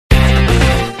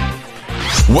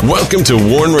Welcome to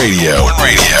Warn Radio.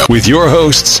 With your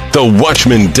hosts, the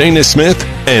Watchman Dana Smith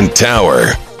and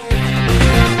Tower.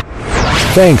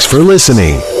 Thanks for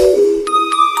listening.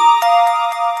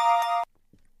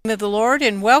 Of the Lord,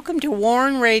 and welcome to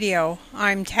Warn Radio.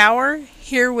 I'm Tower,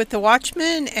 here with the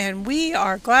Watchman, and we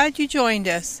are glad you joined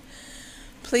us.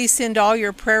 Please send all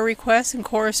your prayer requests and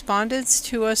correspondence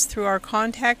to us through our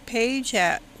contact page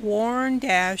at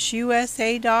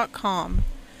warn-usa.com.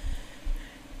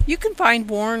 You can find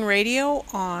Warn Radio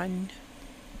on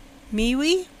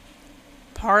MeWe,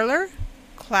 Parler,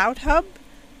 CloudHub,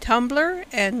 Tumblr,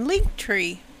 and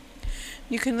Linktree.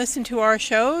 You can listen to our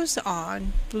shows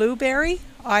on Blueberry,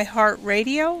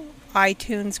 iHeartRadio,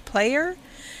 iTunes Player,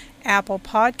 Apple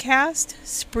Podcast,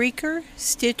 Spreaker,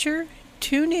 Stitcher,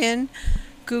 TuneIn,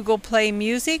 Google Play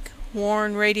Music,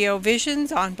 Warn Radio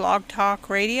Visions on Blog Talk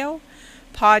Radio,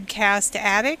 Podcast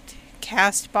Addict,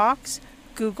 Castbox,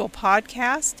 Google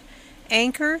Podcast,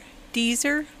 Anchor,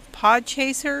 Deezer,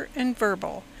 Podchaser, and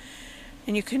Verbal.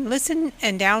 And you can listen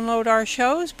and download our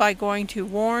shows by going to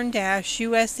warn-usa.com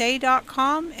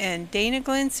and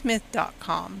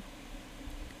danaglensmith.com.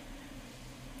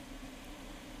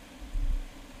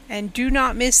 And do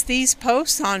not miss these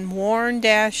posts on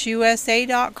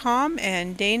warn-usa.com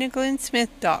and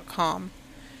danaglensmith.com.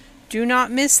 Do not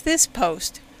miss this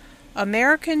post.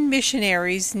 American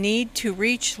missionaries need to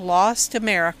reach lost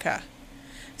America.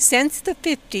 Since the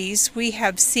 50s, we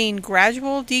have seen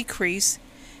gradual decrease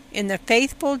in the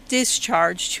faithful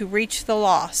discharge to reach the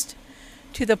lost,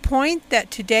 to the point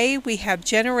that today we have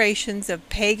generations of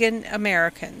pagan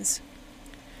Americans.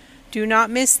 Do not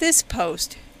miss this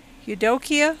post.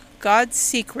 Eudokia, God's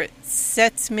secret,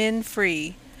 sets men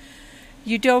free.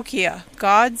 Eudokia,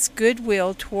 God's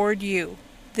goodwill toward you.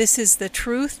 This is the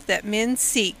truth that men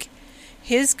seek.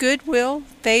 His goodwill,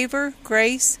 favor,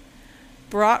 grace,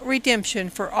 brought redemption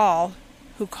for all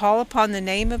who call upon the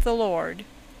name of the Lord.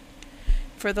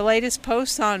 For the latest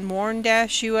posts on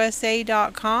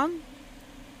warn-usa.com,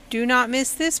 do not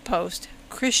miss this post,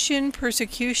 Christian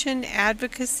Persecution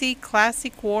Advocacy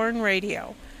Classic Warn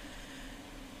Radio.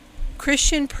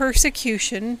 Christian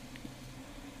Persecution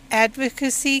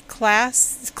Advocacy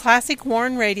Classic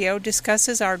Warn Radio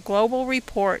discusses our global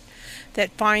report that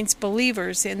finds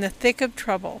believers in the thick of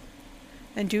trouble.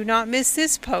 And do not miss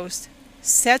this post,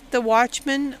 Set the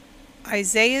Watchman,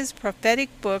 Isaiah's Prophetic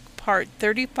Book, Part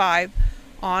 35,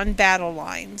 on Battle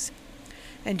Lines.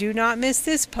 And do not miss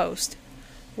this post,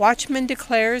 Watchman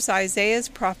declares Isaiah's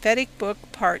Prophetic Book,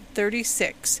 Part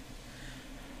 36.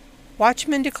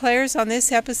 Watchman declares on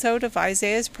this episode of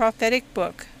Isaiah's Prophetic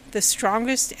Book, the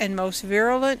strongest and most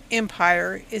virulent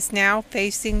empire is now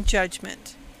facing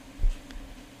judgment.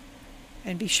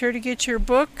 And be sure to get your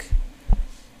book,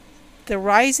 The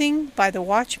Rising by the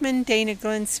Watchman Dana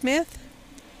Glenn Smith.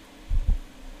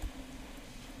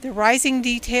 The Rising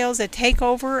details a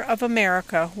takeover of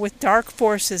America with dark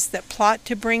forces that plot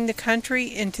to bring the country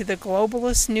into the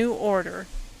globalist new order.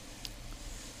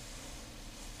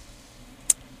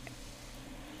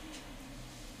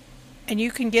 And you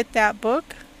can get that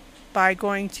book by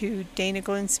going to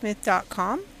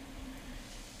danaglensmith.com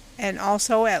and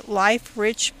also at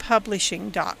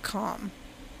liferichpublishing.com.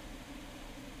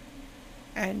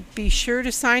 And be sure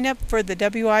to sign up for the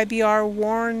WIBR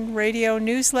Warn Radio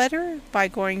newsletter by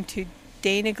going to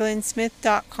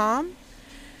danaglensmith.com.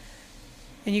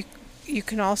 And you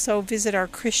can also visit our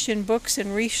Christian books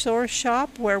and resource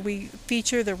shop where we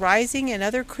feature The Rising and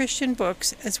other Christian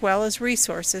books as well as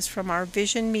resources from our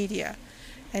Vision Media.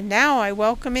 And now I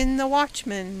welcome in the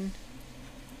Watchman.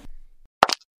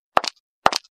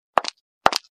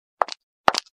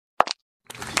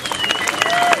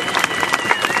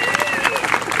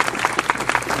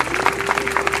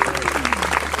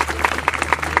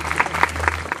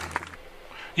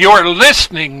 You're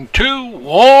listening to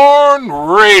Warn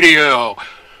Radio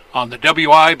on the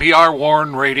WIBR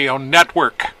Warn Radio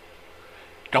Network.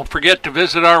 Don't forget to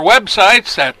visit our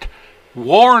websites at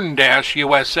warn-usa.com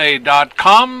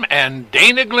and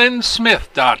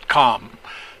danaglensmith.com.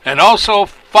 And also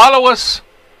follow us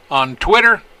on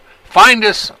Twitter, find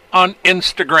us on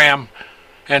Instagram,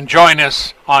 and join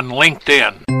us on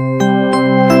LinkedIn.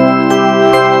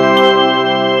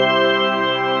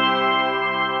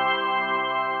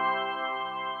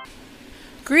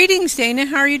 Greetings, Dana.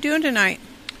 How are you doing tonight?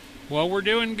 Well, we're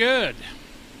doing good.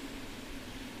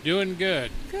 Doing good.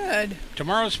 Good.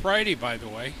 Tomorrow's Friday, by the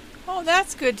way. Oh,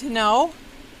 that's good to know.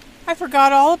 I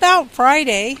forgot all about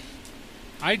Friday.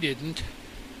 I didn't.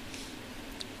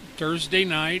 Thursday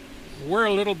night. We're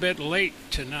a little bit late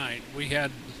tonight. We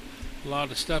had a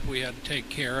lot of stuff we had to take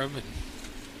care of.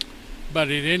 But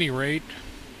at any rate,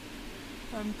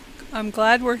 I'm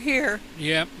glad we're here.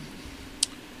 Yep.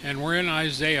 And we're in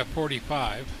Isaiah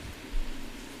 45.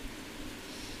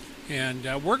 And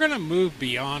we're going to move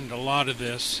beyond a lot of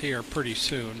this here pretty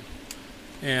soon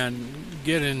and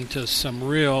get into some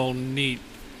real neat,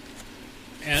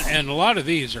 and a lot of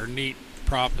these are neat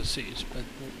prophecies, but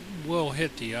we'll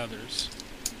hit the others.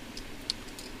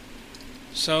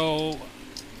 So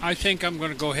I think I'm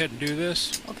going to go ahead and do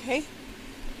this. Okay.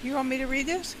 You want me to read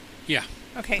this? Yeah.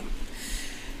 Okay.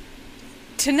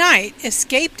 Tonight,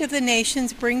 Escaped of the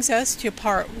Nations brings us to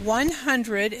part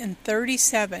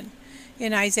 137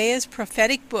 in Isaiah's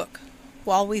prophetic book.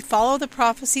 While we follow the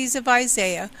prophecies of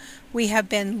Isaiah, we have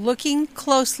been looking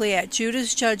closely at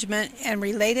Judah's judgment and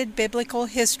related biblical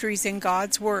histories in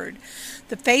God's Word.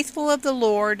 The faithful of the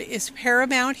Lord is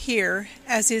paramount here,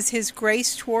 as is His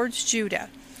grace towards Judah.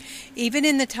 Even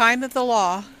in the time of the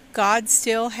law, God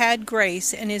still had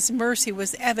grace, and His mercy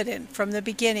was evident from the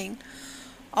beginning.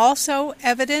 Also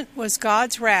evident was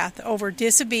God's wrath over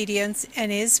disobedience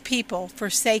and His people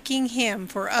forsaking Him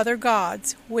for other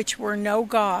gods, which were no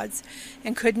gods,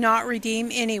 and could not redeem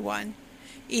anyone.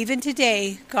 Even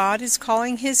today, God is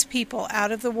calling His people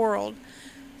out of the world,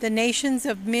 the nations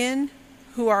of men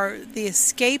who are the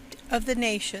escaped of the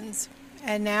nations.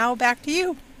 And now back to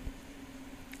you.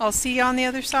 I'll see you on the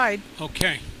other side.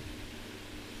 Okay.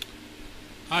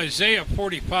 Isaiah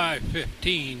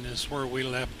 45:15 is where we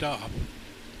left off.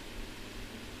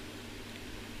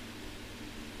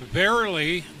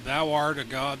 Verily, thou art a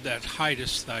God that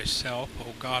hidest thyself,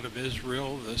 O God of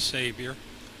Israel, the Savior.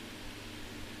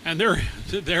 And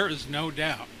there is no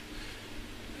doubt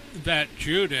that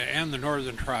Judah and the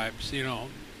northern tribes,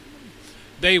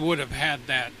 they would have had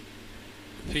that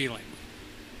feeling.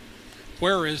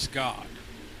 Where is God?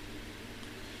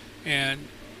 And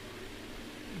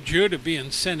Judah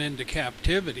being sent into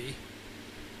captivity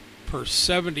for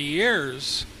 70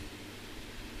 years,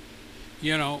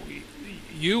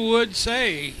 you would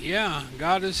say, yeah,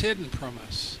 God is hidden from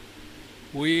us.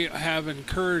 We have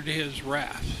incurred His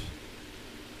wrath.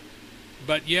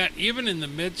 But yet, even in the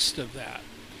midst of that,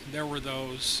 there were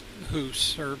those who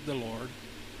served the Lord,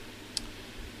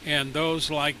 and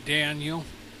those like Daniel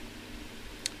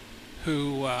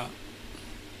who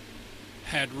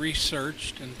had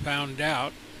researched and found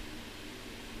out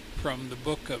from the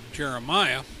book of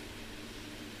Jeremiah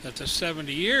that the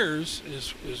 70 years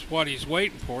is what he's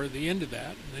waiting for, the end of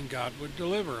that, and then God would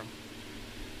deliver him.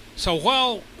 So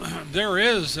while there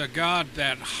is a God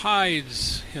that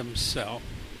hides Himself,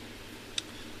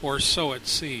 or so it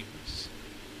seems,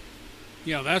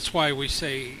 that's why we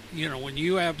say, when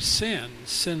you have sin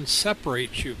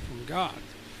separates you from God.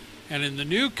 And in the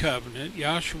new covenant,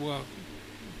 Yahshua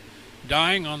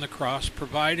dying on the cross,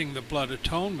 providing the blood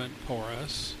atonement for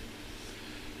us,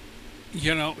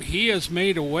 He has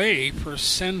made a way for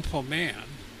sinful man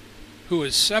who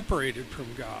is separated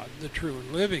from God, the true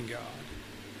and living God,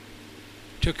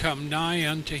 to come nigh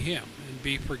unto Him and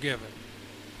be forgiven.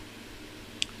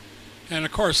 And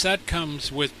of course that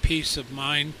comes with peace of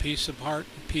mind, peace of heart,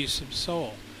 and peace of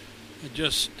soul.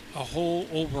 Just a whole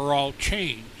overall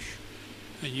change.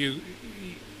 And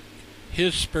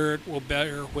His Spirit will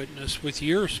bear witness with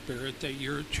your spirit that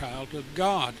you're a child of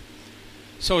God.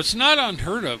 So it's not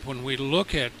unheard of when we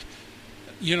look at,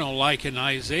 like in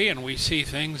Isaiah, and we see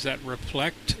things that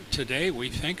reflect today, we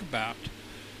think about.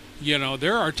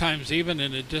 There are times even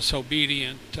in a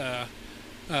disobedient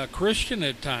Christian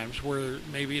at times where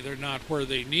maybe they're not where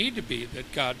they need to be,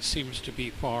 that God seems to be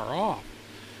far off.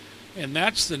 And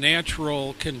that's the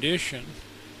natural condition.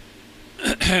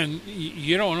 And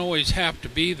you don't always have to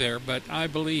be there, but I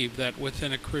believe that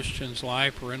within a Christian's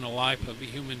life or in the life of a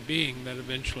human being that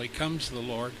eventually comes to the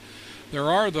Lord,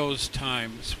 there are those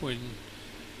times when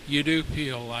you do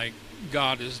feel like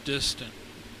God is distant.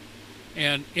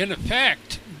 And in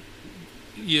effect,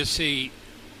 you see,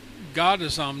 God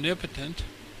is omnipotent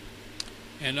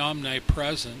and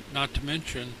omnipresent, not to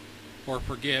mention or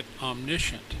forget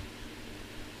omniscient.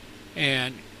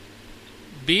 And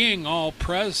being all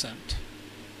present,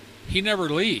 He never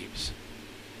leaves.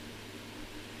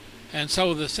 And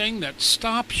so the thing that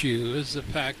stops you is the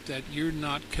fact that you're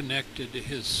not connected to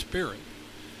His Spirit.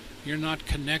 You're not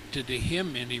connected to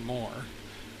Him anymore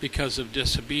because of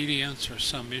disobedience or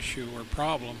some issue or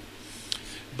problem.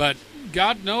 But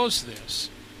God knows this.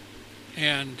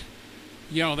 And,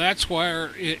 that's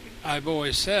why I've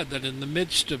always said that in the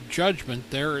midst of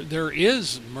judgment there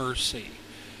is mercy.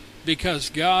 Because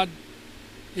God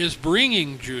is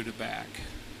bringing Judah back.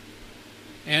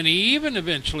 And He even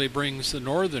eventually brings the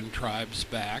northern tribes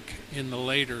back in the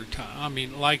later time. I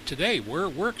mean, like today,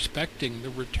 we're expecting the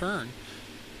return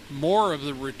more of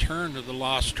the return of the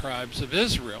lost tribes of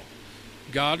Israel.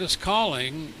 God is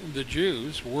calling the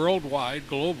Jews worldwide,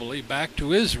 globally, back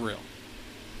to Israel.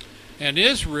 And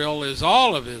Israel is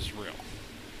all of Israel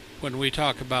when we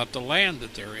talk about the land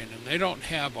that they're in, and they don't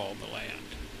have all the land.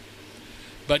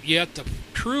 But yet the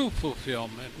true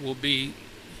fulfillment will be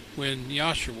when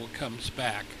Yahshua comes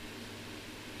back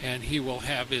and he will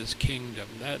have his kingdom.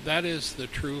 That is the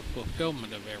true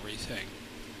fulfillment of everything.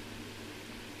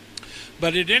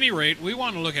 But at any rate, we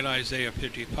want to look at Isaiah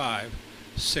 55,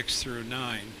 6 through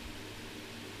 9.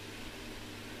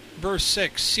 Verse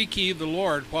 6, seek ye the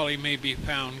Lord while he may be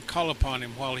found, call upon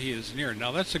him while he is near.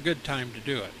 Now that's a good time to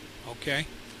do it, okay?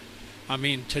 I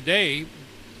mean, today,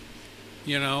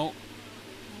 you know,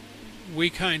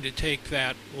 we kind of take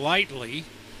that lightly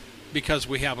because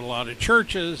we have a lot of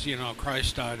churches, you know,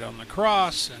 Christ died on the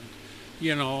cross, and,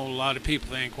 you know, a lot of people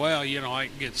think, well, you know, I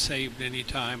can get saved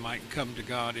anytime, I can come to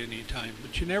God anytime,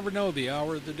 but you never know the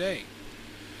hour of the day.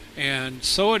 And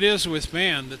so it is with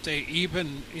man, that they,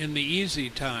 even in the easy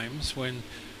times when,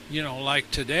 you know,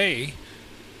 like today,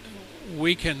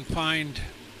 we can find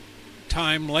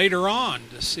time later on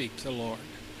to seek the Lord.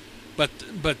 But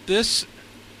this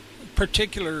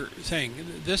particular thing,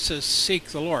 this is seek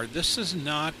the Lord. This is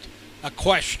not a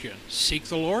question. Seek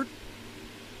the Lord?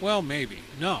 Well, maybe.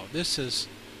 No, this is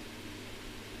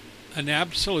an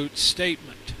absolute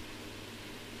statement.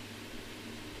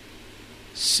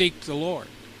 Seek the Lord.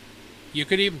 You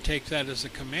could even take that as a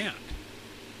command.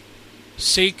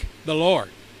 Seek the Lord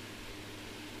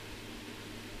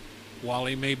while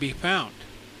he may be found.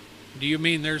 Do you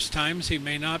mean there's times he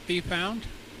may not be found?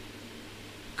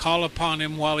 Call upon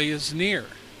him while he is near.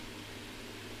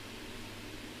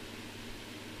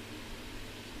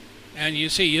 And you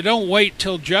see, you don't wait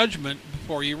till judgment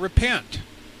before you repent.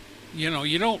 You know,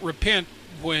 you don't repent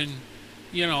when,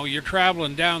 you know, you're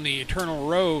traveling down the eternal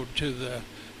road to the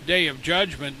day of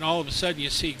judgment, and all of a sudden you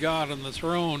see God on the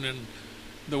throne and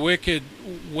the wicked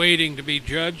waiting to be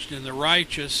judged and the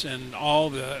righteous and all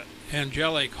the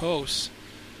angelic hosts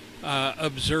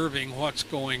observing what's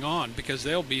going on, because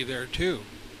they'll be there too.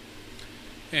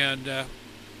 And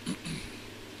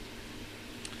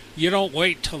you don't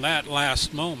wait till that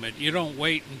last moment. You don't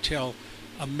wait until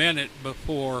a minute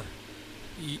before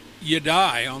you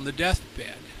die on the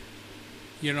deathbed.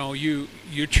 You know, you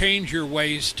change your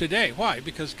ways today. Why?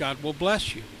 Because God will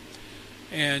bless you.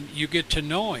 And you get to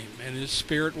know him, and his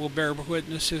Spirit will bear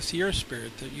witness with your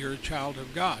spirit that you're a child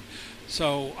of God.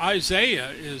 So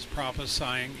Isaiah is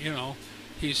prophesying, you know,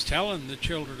 he's telling the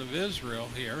children of Israel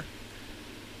here,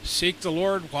 seek the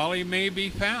Lord while he may be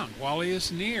found, while he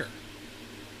is near.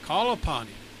 Call upon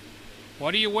him.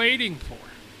 What are you waiting for?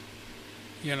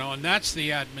 You know, and that's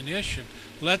the admonition.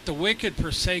 Let the wicked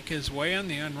forsake his way, and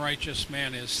the unrighteous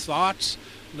man his thoughts.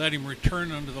 Let him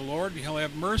return unto the Lord, and he'll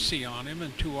have mercy on him,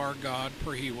 and to our God,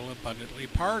 for he will abundantly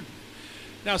pardon.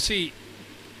 Now see,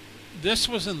 this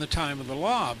was in the time of the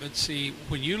law, but see,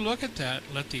 when you look at that,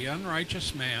 let the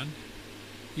unrighteous man,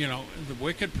 you know, the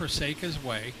wicked forsake his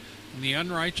way, and the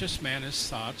unrighteous man his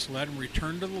thoughts. Let him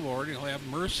return to the Lord, and he'll have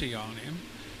mercy on him,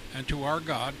 and to our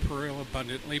God, for he'll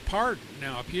abundantly pardon.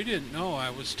 Now, if you didn't know,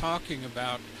 I was talking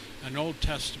about an Old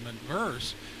Testament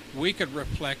verse. We could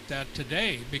reflect that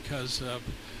today because of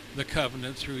the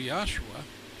covenant through Yahshua,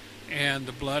 and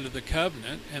the blood of the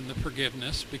covenant, and the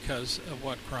forgiveness because of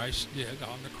what Christ did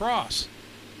on the cross.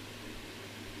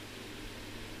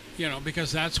 You know,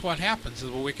 because that's what happens.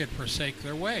 The wicked forsake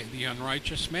their way. The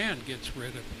unrighteous man gets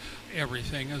rid of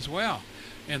everything as well,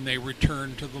 and they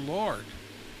return to the Lord.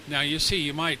 Now, you see,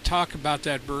 you might talk about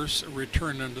that verse,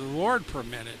 return unto the Lord, for a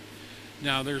minute.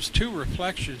 Now, there's two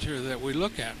reflections here that we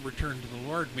look at. Return to the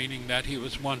Lord, meaning that he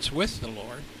was once with the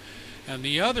Lord. And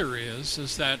the other is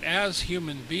that as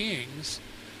human beings,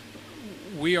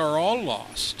 we are all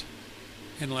lost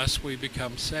unless we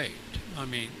become saved. I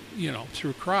mean, you know,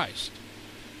 through Christ.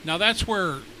 Now, that's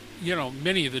where, you know,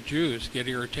 many of the Jews get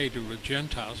irritated with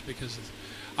Gentiles, because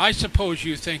I suppose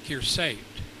you think you're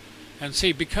saved. And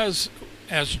see, because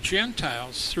as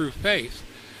Gentiles, through faith,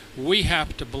 we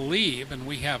have to believe, and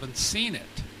we haven't seen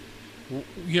it.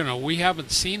 You know, we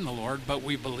haven't seen the Lord, but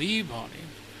we believe on him.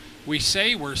 We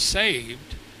say we're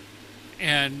saved,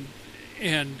 and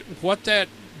what that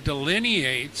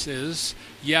delineates is,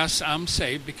 yes, I'm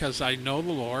saved because I know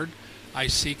the Lord, I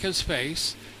seek his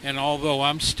face, and although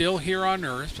I'm still here on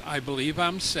earth, I believe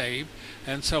I'm saved,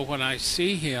 and so when I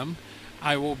see him,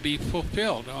 I will be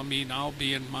fulfilled. I mean, I'll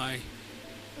be in my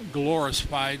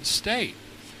glorified state.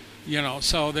 You know,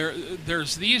 so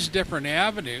there's these different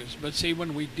avenues. But see,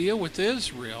 when we deal with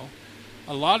Israel,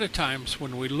 a lot of times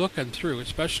when we're looking through,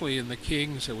 especially in the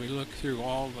Kings, and we look through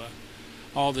all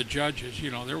all the judges.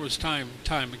 There was time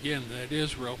again that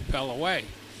Israel fell away,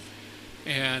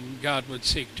 and God would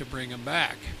seek to bring them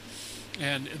back.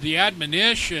 And the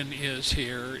admonition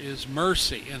is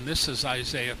mercy, and this is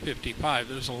Isaiah 55.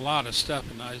 There's a lot of stuff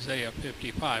in Isaiah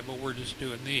 55, but we're just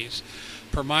doing these.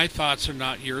 For my thoughts are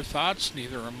not your thoughts,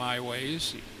 neither are my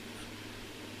ways,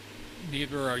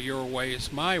 neither are your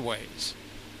ways my ways.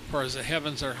 For as the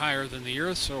heavens are higher than the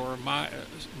earth, so are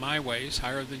my ways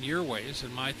higher than your ways,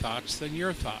 and my thoughts than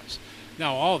your thoughts.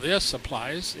 Now all this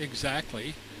applies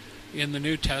exactly in the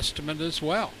New Testament as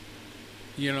well.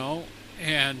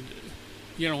 And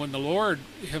when the Lord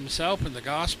himself in the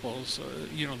Gospels,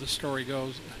 the story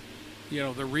goes,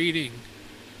 the reading,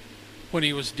 when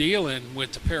he was dealing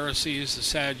with the Pharisees, the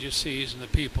Sadducees, and the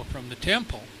people from the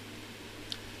temple,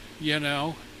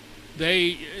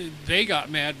 they got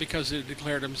mad because he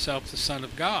declared himself the Son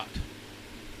of God.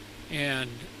 And,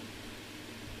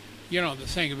 the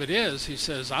thing of it is, he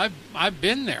says, I've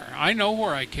been there. I know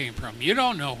where I came from. You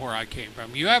don't know where I came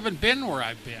from. You haven't been where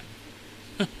I've been.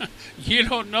 You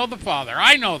don't know the Father.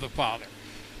 I know the Father.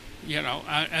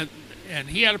 And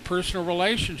he had a personal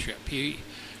relationship.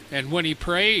 And when he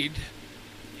prayed,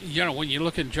 when you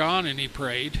look in John and he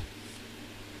prayed,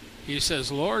 he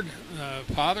says, Lord,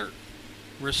 Father,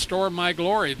 restore my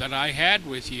glory that I had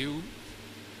with you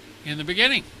in the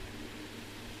beginning.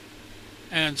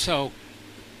 And so,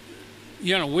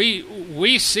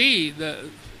 we see the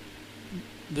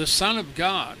Son of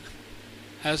God,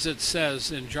 as it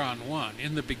says in John 1,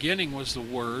 in the beginning was the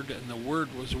Word, and the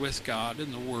Word was with God,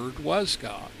 and the Word was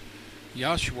God.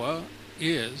 Yeshua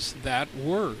is that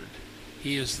Word.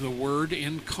 He is the Word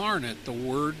incarnate, the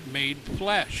Word made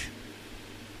flesh.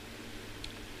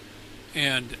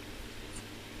 And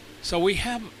so we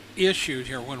have issues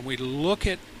here when we look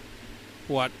at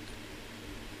what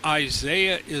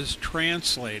Isaiah is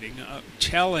translating,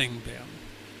 telling them,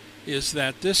 is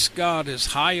that this God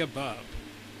is high above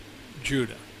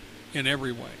Judah in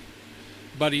every way,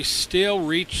 but he still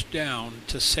reached down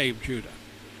to save Judah.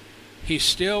 He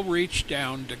still reached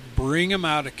down to bring him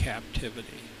out of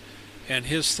captivity, and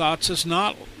his thoughts is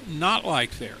not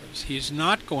like theirs. He's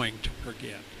not going to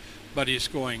forget, but he's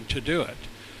going to do it.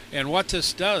 And what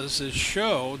this does is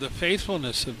show the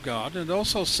faithfulness of God, and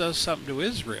also says something to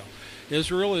Israel.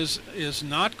 Israel is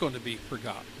not going to be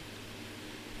forgotten.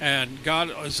 And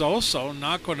God is also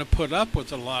not going to put up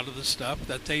with a lot of the stuff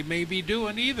that they may be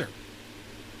doing either.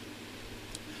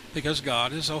 Because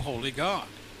God is a holy God.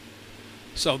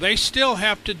 So they still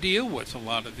have to deal with a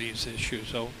lot of these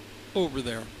issues over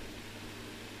there.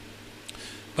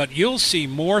 But you'll see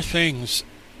more things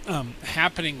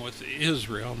happening with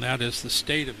Israel, and that is the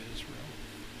state of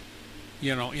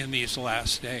Israel, in these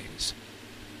last days.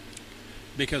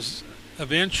 Because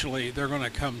eventually they're going to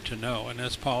come to know, and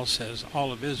as Paul says,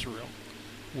 all of Israel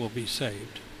will be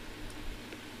saved.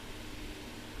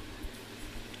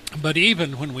 But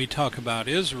even when we talk about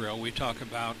Israel, we talk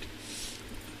about,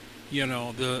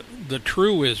 the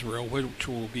true Israel, which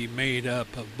will be made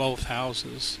up of both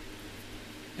houses.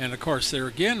 And of course, there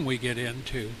again we get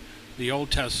into the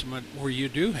Old Testament where you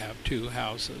do have two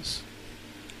houses.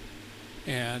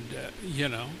 And,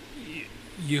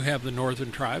 you have the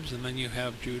northern tribes, and then you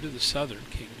have Judah, the southern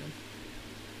kingdom.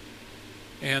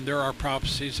 And there are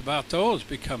prophecies about those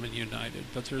becoming united.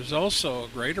 But there's also a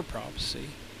greater prophecy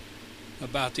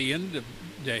about the end of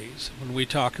days when we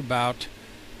talk about,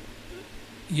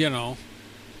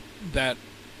 that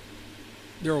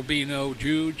there will be no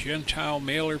Jew, Gentile,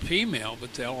 male or female,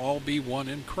 but they'll all be one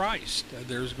in Christ.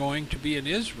 There's going to be an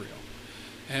Israel.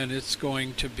 And it's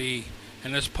going to be,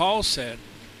 and as Paul said,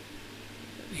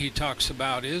 he talks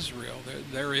about Israel.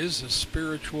 There is a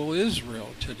spiritual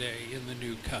Israel today in the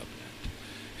new covenant,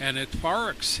 and it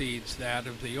far exceeds that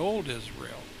of the old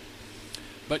Israel.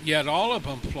 But yet all of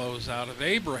them flows out of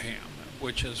Abraham,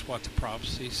 which is what the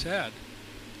prophecy said.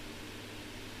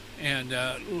 And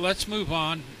let's move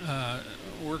on.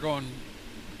 We're going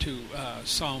to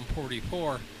Psalm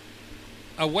 44.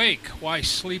 Awake, why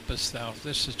sleepest thou?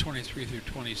 This is 23 through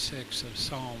 26 of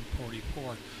Psalm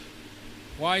 44.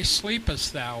 Why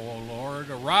sleepest thou, O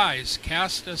Lord? Arise,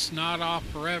 cast us not off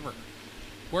forever.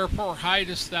 Wherefore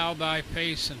hidest thou thy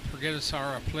face, and forgettest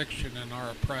our affliction and our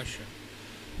oppression?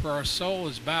 For our soul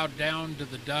is bowed down to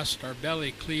the dust, our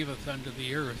belly cleaveth unto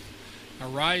the earth.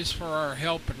 Arise for our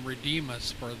help, and redeem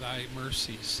us for thy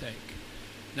mercy's sake.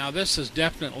 Now this is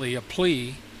definitely a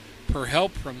plea for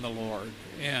help from the Lord.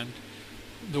 And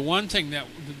the one thing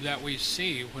that we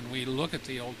see when we look at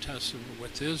the Old Testament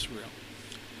with Israel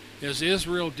is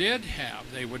Israel did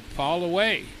have, they would fall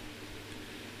away,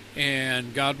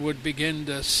 and God would begin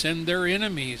to send their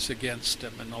enemies against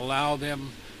them and allow them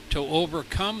to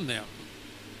overcome them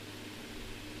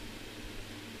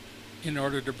in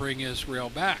order to bring Israel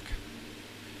back.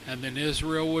 And then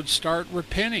Israel would start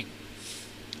repenting,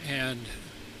 and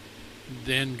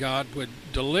then God would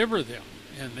deliver them,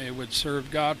 and they would serve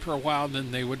God for a while,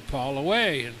 then they would fall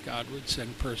away, and God would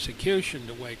send persecution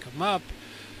to wake them up,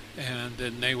 and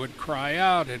then they would cry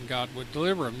out, and God would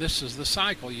deliver them. This is the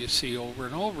cycle you see over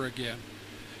and over again.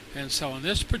 And so in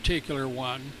this particular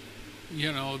one,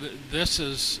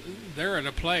 they're at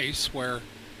a place where,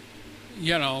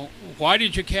 why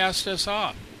did you cast us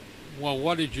off? Well,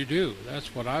 what did you do?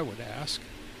 That's what I would ask.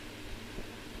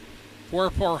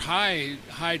 Wherefore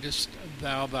hidest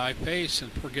thou thy face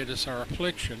and forgettest our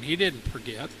affliction? He didn't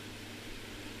forget,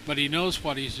 but he knows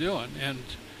what he's doing. And,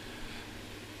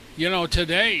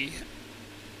 today,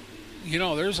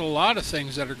 there's a lot of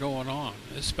things that are going on,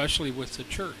 especially with the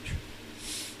church.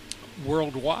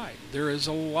 Worldwide, there is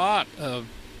a lot of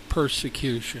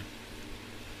persecution.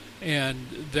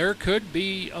 And there could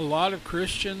be a lot of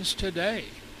Christians today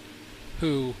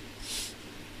who,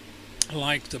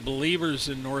 like the believers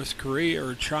in North Korea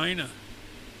or China,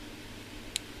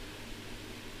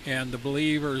 and the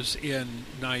believers in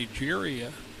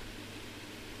Nigeria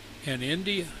and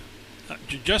India,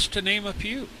 just to name a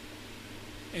few.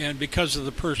 And because of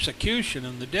the persecution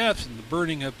and the death and the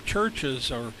burning of churches,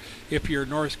 or if you're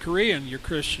North Korean, you're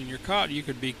Christian, you're caught, you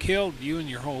could be killed, you and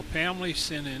your whole family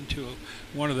sent into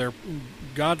one of their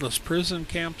godless prison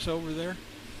camps over there.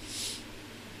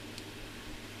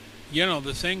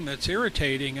 The thing that's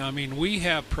irritating, we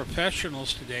have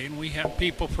professionals today, and we have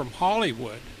people from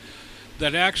Hollywood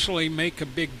that actually make a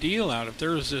big deal out of it.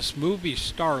 There was this movie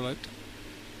starlet,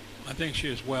 I think she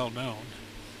was well known,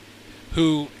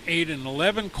 who ate an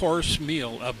 11-course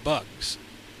meal of bugs.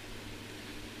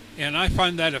 And I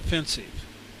find that offensive.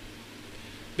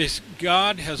 Because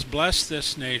God has blessed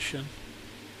this nation,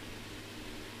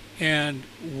 and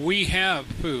we have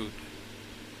food.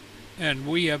 And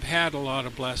we have had a lot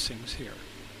of blessings here.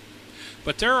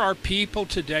 But there are people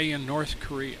today in North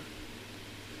Korea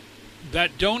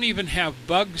that don't even have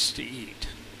bugs to eat.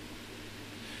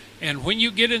 And when you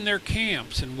get in their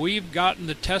camps, and we've gotten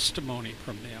the testimony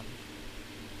from them,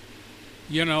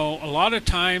 a lot of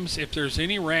times if there's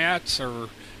any rats or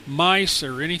mice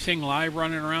or anything live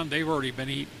running around, they've already been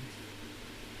eaten.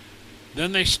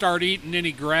 Then they start eating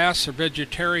any grass or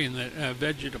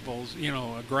vegetables,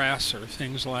 grass or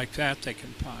things like that they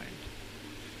can find.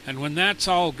 And when that's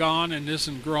all gone and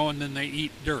isn't growing, then they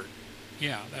eat dirt.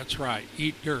 Yeah, that's right,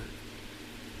 eat dirt.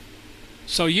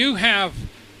 So you have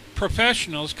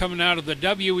professionals coming out of the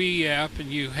WEF,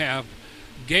 and you have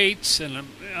Gates and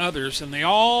others, and they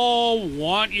all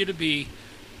want you to be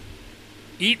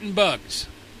eating bugs.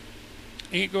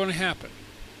 Ain't going to happen.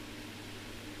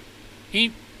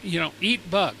 Eat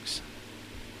bugs.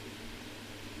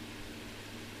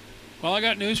 Well, I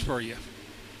got news for you.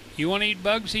 You want to eat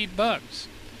bugs? Eat bugs.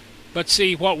 But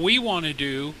see, what we want to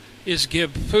do is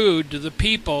give food to the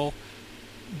people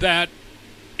that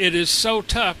it is so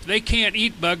tough they can't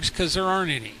eat bugs because there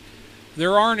aren't any.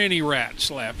 There aren't any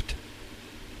rats left.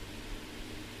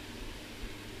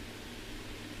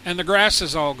 And the grass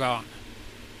is all gone.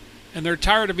 And they're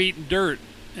tired of eating dirt.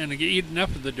 And if you eat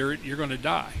enough of the dirt, you're going to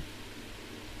die.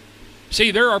 See,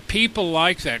 there are people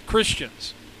like that,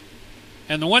 Christians.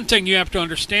 And the one thing you have to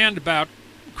understand about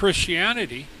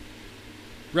Christianity,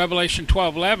 Revelation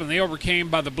 12:11, they overcame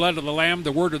by the blood of the Lamb,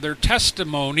 the word of their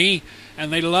testimony,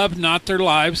 and they loved not their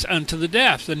lives unto the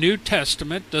death. The New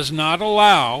Testament does not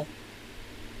allow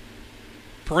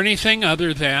for anything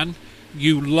other than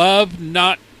you love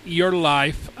not your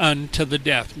life unto the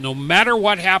death. No matter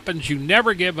what happens, you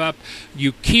never give up.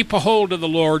 You keep a hold of the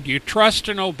Lord. You trust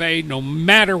and obey no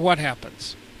matter what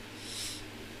happens.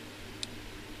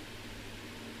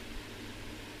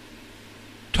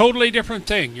 Totally different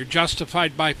thing. You're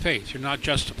justified by faith. You're not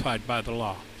justified by the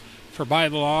law. For by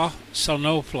the law shall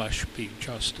no flesh be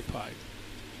justified.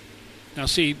 Now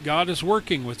see, God is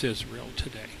working with Israel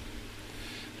today.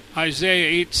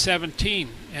 Isaiah 8:17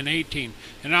 and 18.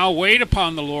 And I'll wait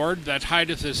upon the Lord that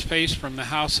hideth his face from the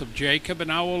house of Jacob,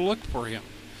 and I will look for him.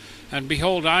 And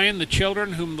behold, I and the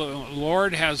children whom the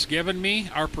Lord has given me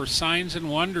are for signs and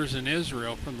wonders in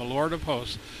Israel from the Lord of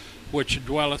hosts, which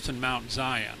dwelleth in Mount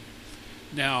Zion.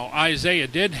 Now, Isaiah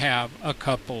did have a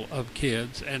couple of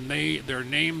kids, and their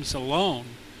names alone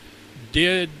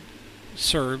did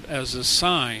serve as a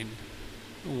sign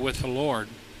with the Lord.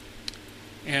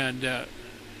 And,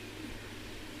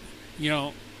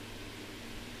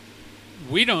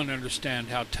 we don't understand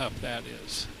how tough that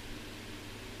is.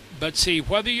 But see,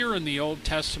 whether you're in the Old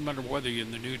Testament or whether you're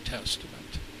in the New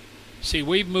Testament, see,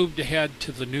 we've moved ahead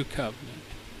to the New Covenant.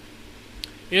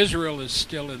 Israel is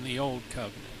still in the old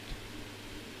covenant.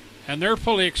 And they're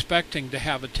fully expecting to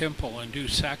have a temple and do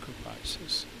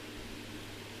sacrifices.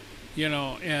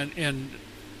 And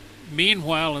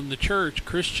meanwhile in the church,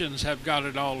 Christians have got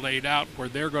it all laid out where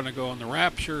they're going to go on the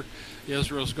rapture,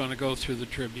 Israel's going to go through the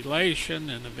tribulation,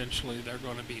 and eventually they're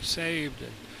going to be saved,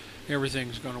 and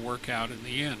everything's going to work out in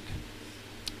the end.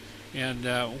 And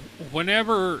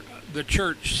whenever the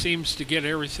church seems to get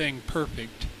everything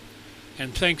perfect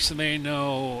and thinks they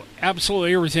know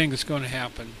absolutely everything that's going to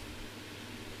happen,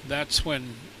 that's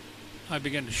when I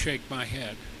begin to shake my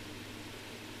head.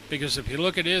 Because if you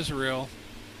look at Israel,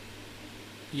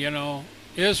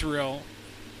 Israel,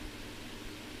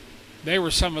 they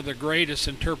were some of the greatest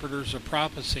interpreters of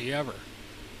prophecy ever.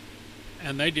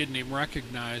 And they didn't even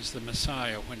recognize the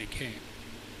Messiah when he came.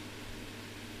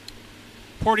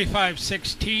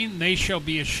 45:16, they shall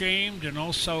be ashamed and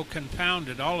also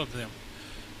confounded, all of them.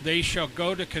 They shall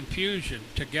go to confusion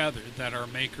together that are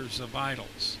makers of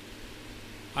idols.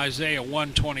 Isaiah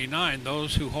 1:29,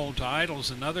 those who hold to idols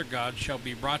and other gods shall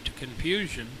be brought to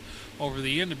confusion over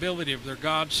the inability of their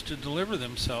gods to deliver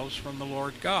themselves from the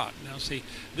Lord God. Now see,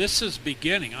 this is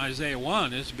beginning. Isaiah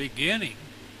 1 is beginning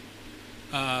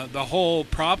the whole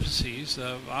prophecies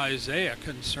of Isaiah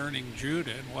concerning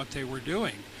Judah and what they were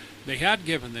doing. They had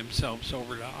given themselves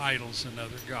over to idols and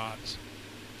other gods.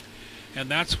 And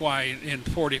that's why in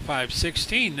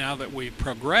 45:16, now that we've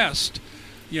progressed,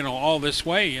 all this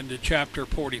way into chapter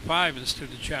 45 instead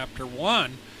of chapter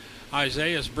 1,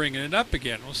 Isaiah is bringing it up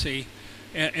again. We'll see.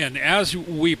 And as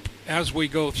we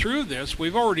go through this,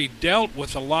 we've already dealt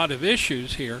with a lot of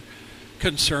issues here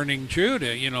concerning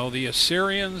Judah. The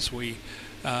Assyrians, we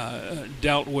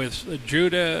dealt with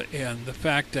Judah and the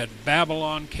fact that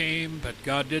Babylon came, but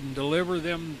God didn't deliver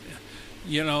them.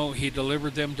 He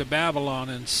delivered them to Babylon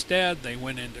instead. They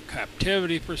went into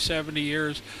captivity for 70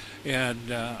 years. And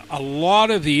a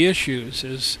lot of the issues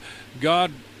is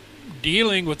God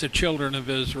dealing with the children of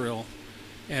Israel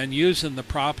and using the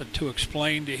prophet to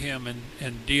explain to him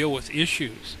and deal with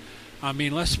issues. I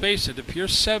mean, let's face it, if you're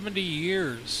 70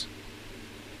 years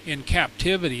in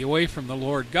captivity away from the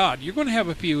Lord God, you're going to have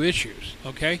a few issues,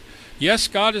 okay? Yes,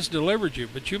 God has delivered you,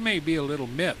 but you may be a little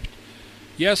miffed.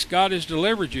 Yes, God has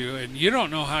delivered you, and you don't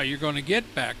know how you're going to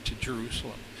get back to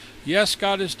Jerusalem. Yes,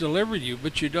 God has delivered you,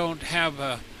 but you don't have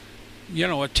a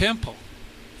temple.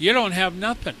 You don't have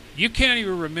nothing. You can't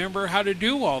even remember how to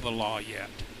do all the law yet.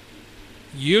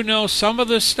 You know some of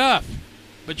the stuff,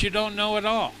 but you don't know it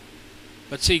all.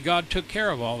 But see, God took care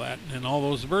of all that. In all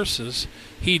those verses,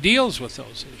 he deals with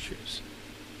those issues.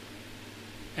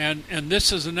 And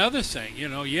this is another thing.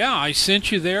 I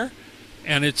sent you there,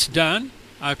 and it's done.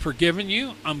 I've forgiven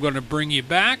you. I'm going to bring you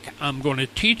back. I'm going to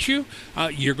teach you.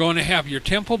 You're going to have your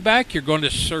temple back. You're going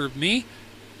to serve me.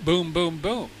 Boom, boom,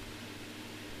 boom.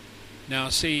 Now,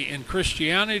 see, in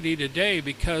Christianity today,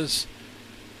 because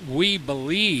we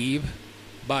believe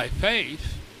by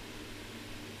faith,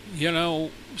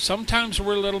 sometimes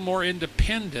we're a little more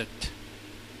independent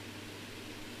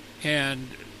and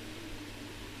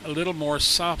a little more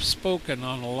soft-spoken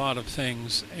on a lot of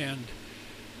things, and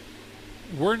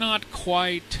we're not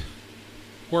quite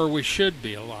where we should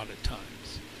be a lot of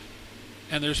times.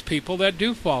 And there's people that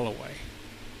do fall away.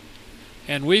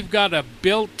 And we've got a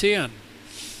built-in,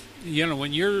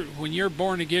 when you're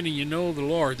born again and you know the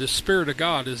Lord, the Spirit of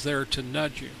God is there to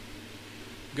nudge you.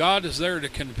 God is there to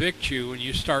convict you when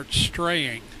you start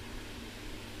straying.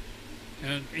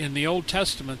 And in the Old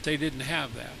Testament, they didn't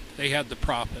have that. They had the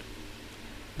prophet.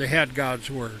 They had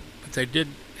God's Word, but they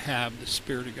didn't have the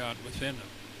Spirit of God within them.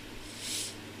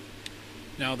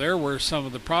 Now, there were some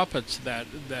of the prophets that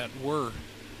were,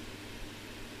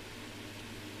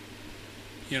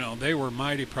 they were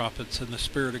mighty prophets, and the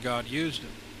Spirit of God used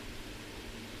them.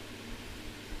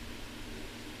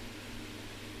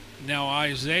 Now,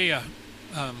 Isaiah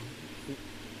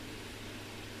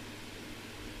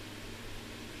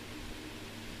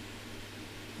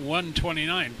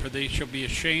 1:29, for they shall be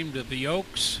ashamed of the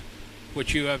oaks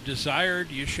which you have desired,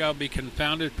 you shall be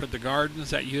confounded for the gardens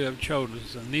that you have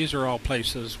chosen. And these are all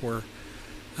places where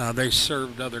they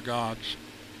served other gods.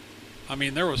 I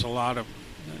mean, there was a lot of,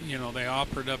 they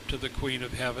offered up to the Queen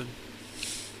of Heaven.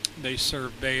 They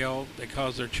served Baal. They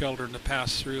caused their children to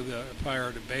pass through the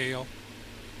fire to Baal.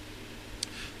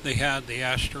 They had the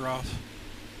Ashtaroth.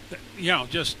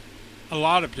 Just a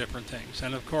lot of different things.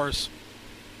 And of course,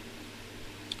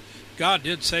 God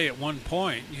did say at one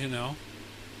point,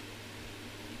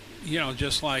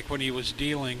 just like when he was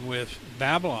dealing with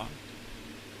Babylon,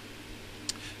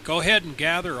 go ahead and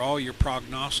gather all your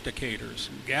prognosticators,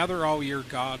 and gather all your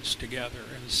gods together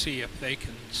and see if they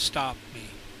can stop me.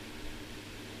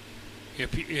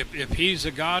 If he's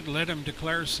a God, let him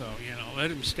declare so.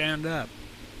 Let him stand up.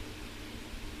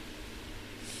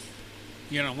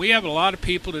 We have a lot of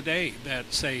people today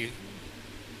that say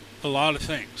a lot of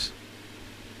things.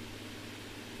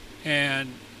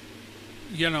 And,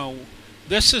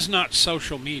 this is not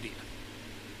social media.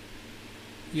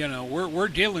 We're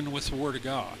dealing with the Word of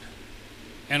God.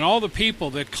 And all the people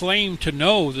that claim to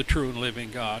know the true and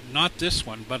living God, not this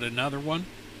one, but another one,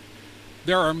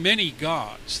 there are many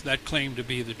gods that claim to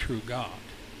be the true God.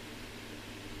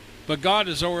 But God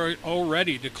has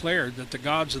already declared that the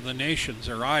gods of the nations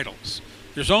are idols.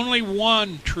 There's only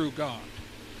one true God.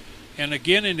 And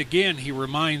again, he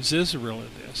reminds Israel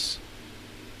of this.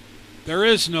 There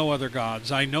is no other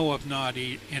gods. I know of not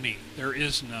any. There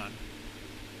is none.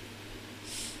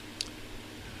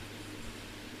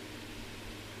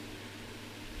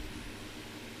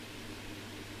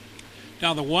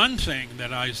 Now, the one thing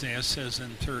that Isaiah says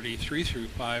in 33 through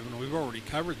 5, and we've already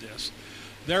covered this,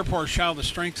 therefore shall the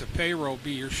strength of Pharaoh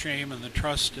be your shame, and the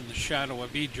trust in the shadow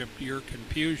of Egypt your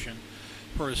confusion.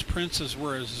 For his princes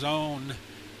were his zone,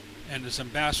 and his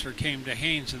ambassador came to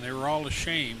Hanes, and they were all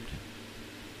ashamed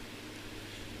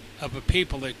of a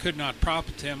people that could not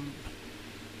profit them,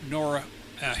 nor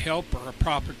a help or a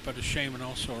profit, but a shame and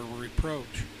also a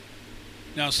reproach.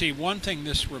 Now, see, one thing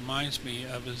this reminds me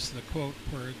of is the quote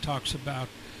where it talks about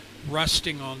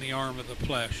resting on the arm of the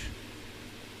flesh.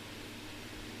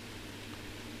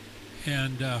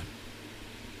 And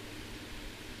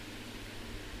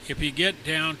if you get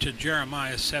down to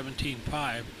Jeremiah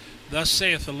 17:5, thus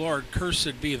saith the Lord,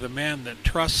 cursed be the man that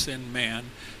trusts in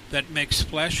man, that makes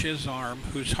flesh his arm,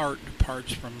 whose heart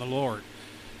departs from the Lord.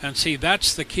 And see,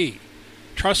 that's the key.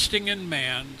 Trusting in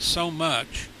man so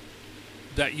much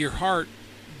that your heart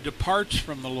departs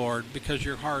from the Lord because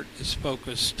your heart is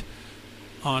focused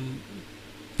on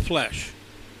flesh,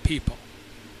 people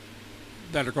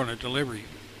that are going to deliver you.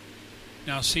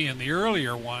 Now, see, in the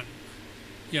earlier one,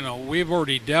 we've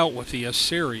already dealt with the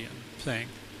Assyrian thing.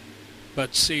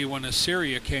 But see, when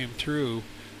Assyria came through,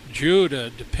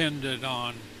 Judah depended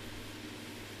on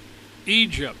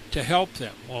Egypt to help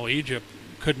them. Well, Egypt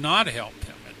could not help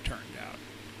them, it turned out.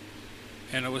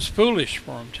 And it was foolish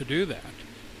for them to do that.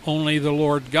 Only the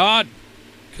Lord God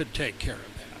could take care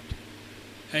of that.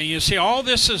 And you see, all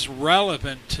this is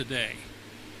relevant today.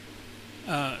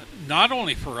 Not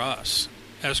only for us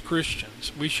as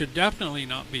Christians. We should definitely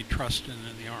not be trusting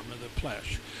in the arm of the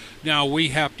flesh. Now, we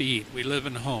have to eat. We live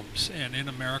in homes. And in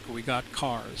America, we got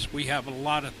cars. We have a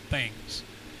lot of things.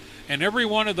 And every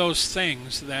one of those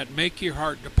things that make your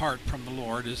heart depart from the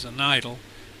Lord is an idol.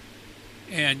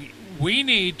 And we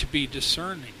need to be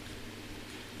discerning.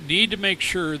 Need to make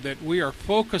sure that we are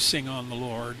focusing on the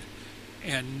Lord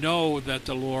and know that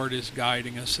the Lord is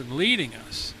guiding us and leading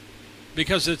us.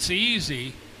 Because it's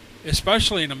easy,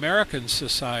 especially in American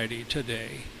society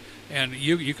today, and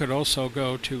you could also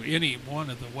go to any one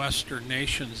of the Western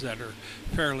nations that are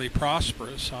fairly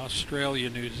prosperous, Australia,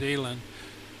 New Zealand,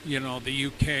 the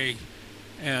UK,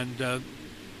 and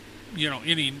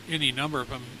any number of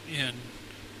them in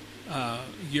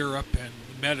Europe and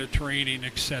the Mediterranean,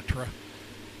 etc.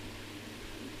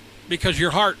 Because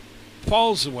your heart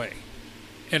falls away.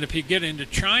 And if you get into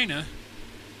China,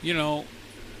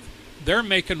 they're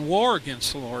making war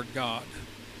against the Lord God.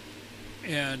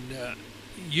 And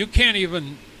you can't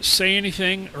even say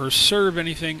anything or serve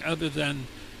anything other than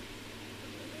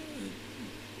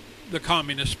the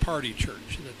Communist Party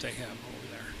church that they have over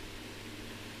there.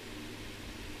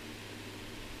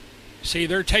 See,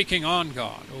 they're taking on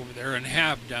God over there and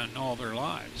have done all their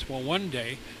lives. Well, one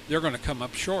day they're going to come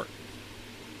up short.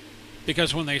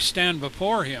 Because when they stand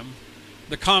before Him,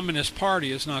 the Communist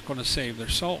Party is not going to save their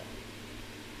soul.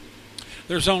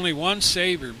 There's only one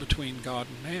Savior between God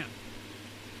and man.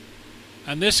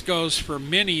 And this goes for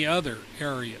many other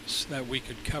areas that we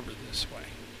could cover this way.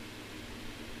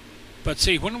 But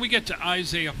see, when we get to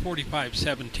Isaiah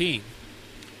 45:17,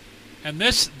 and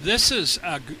this is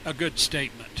a good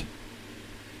statement,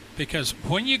 because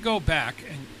when you go back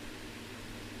and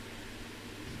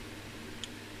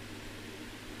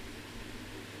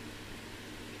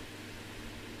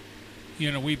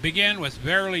we begin with,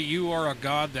 verily you are a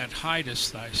God that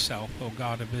hidest thyself, O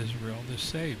God of Israel, the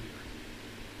Savior.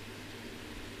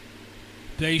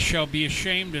 They shall be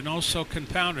ashamed and also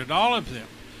confounded, all of them.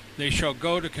 They shall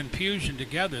go to confusion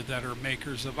together that are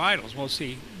makers of idols. Well,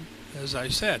 see, as I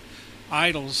said,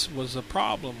 idols was a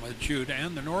problem with Judah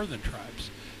and the northern tribes.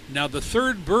 Now, the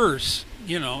third verse,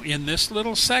 in this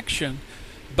little section,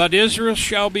 but Israel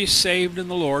shall be saved in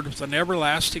the Lord with an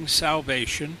everlasting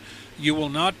salvation. You will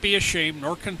not be ashamed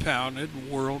nor confounded,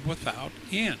 world without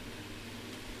end.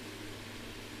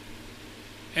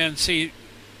 And see,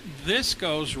 this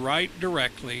goes right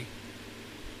directly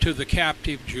to the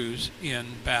captive Jews in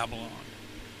Babylon.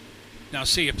 Now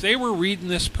see, if they were reading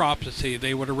this prophecy,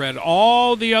 they would have read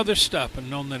all the other stuff and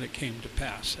known that it came to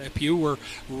pass. If you were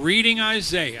reading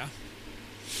Isaiah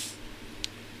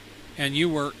and you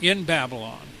were in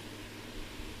Babylon,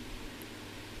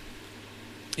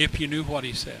 if you knew what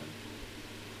he said,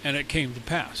 and it came to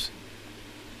pass.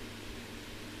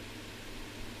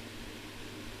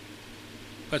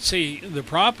 But see, the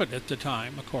prophet at the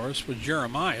time, of course, was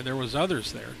Jeremiah. There was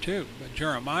others there too, but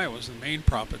Jeremiah was the main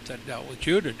prophet that dealt with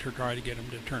Judah to try to get him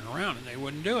to turn around, and they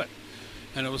wouldn't do it.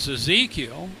 And it was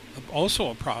Ezekiel, also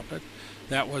a prophet,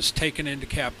 that was taken into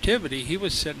captivity. He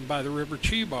was sitting by the river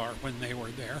Chebar when they were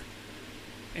there,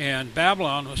 and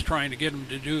Babylon was trying to get him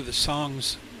to do the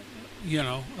songs,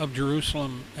 of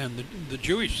Jerusalem and the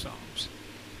Jewish songs,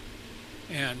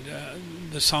 and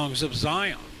the songs of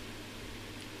Zion.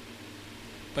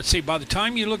 But see, by the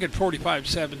time you look at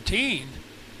 45:17,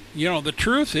 the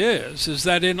truth is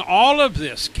that in all of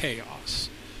this chaos,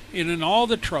 in all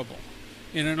the trouble,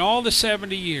 in all the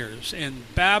 70 years in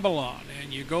Babylon,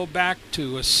 and you go back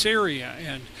to Assyria,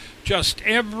 and just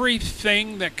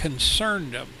everything that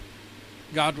concerned them,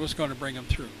 God was going to bring them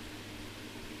through.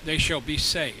 They shall be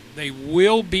saved. They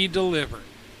will be delivered.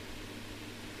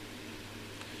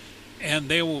 And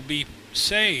they will be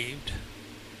saved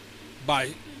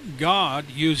by God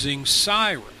using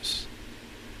Cyrus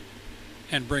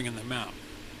and bringing them out.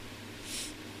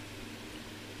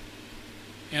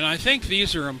 And I think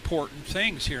these are important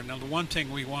things here. Now, the one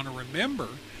thing we want to remember,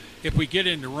 if we get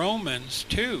into Romans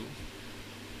 2,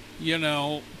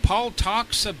 Paul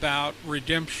talks about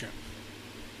redemption.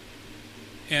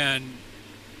 And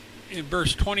in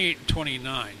verse 28 and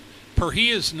 29, for he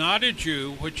is not a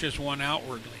Jew which is one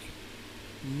outwardly,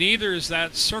 neither is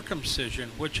that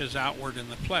circumcision which is outward in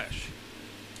the flesh.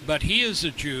 But he is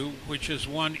a Jew which is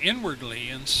one inwardly,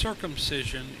 and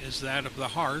circumcision is that of the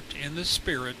heart in the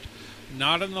spirit,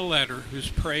 not in the letter, whose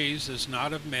praise is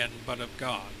not of men but of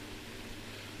God.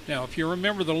 Now, if you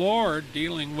remember the Lord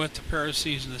dealing with the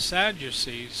Pharisees and the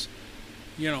Sadducees,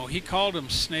 he called them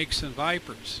snakes and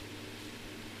vipers.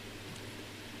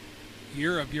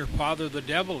 You're of your father the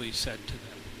devil, he said to them.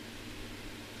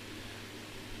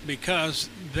 Because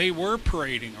they were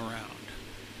parading around.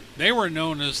 They were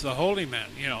known as the holy men.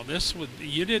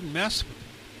 You didn't mess with them.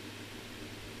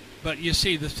 But you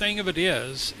see, the thing of it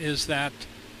is that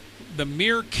the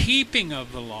mere keeping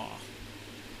of the law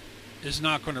is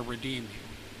not going to redeem you.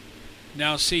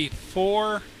 Now see,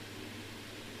 for,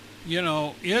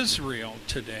 Israel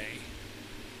today,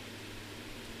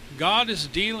 God is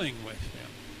dealing with them.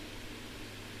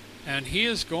 And he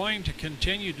is going to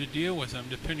continue to deal with them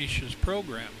to finish his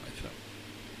program with them.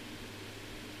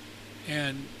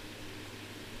 And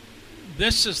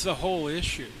this is the whole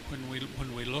issue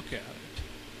when we look at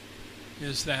it,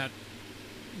 is that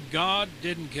God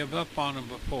didn't give up on them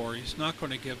before. He's not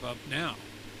going to give up now.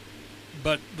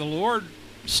 But the Lord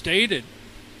stated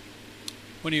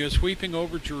when he was sweeping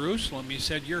over Jerusalem, he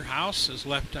said, your house is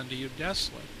left unto you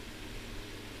desolate.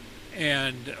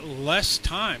 And less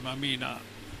time,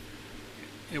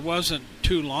 it wasn't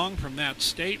too long from that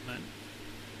statement.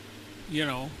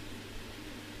 It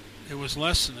was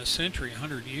less than a century,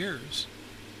 100 years,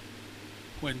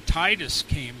 when Titus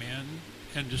came in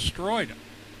and destroyed them.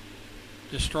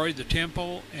 Destroyed the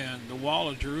temple and the wall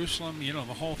of Jerusalem, the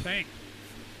whole thing.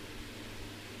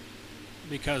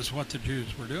 Because what the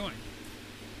Jews were doing.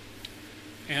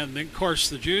 And then, of course,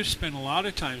 the Jews spent a lot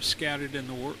of time scattered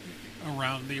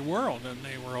around the world, and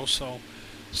they were also,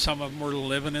 some of them were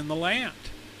living in the land.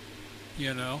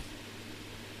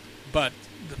 But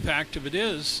the fact of it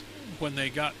is, when they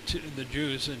got to the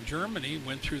Jews in Germany,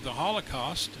 went through the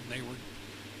Holocaust, and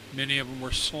many of them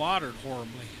were slaughtered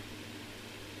horribly.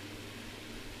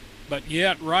 But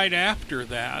yet, right after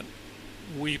that,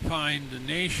 we find a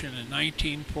nation in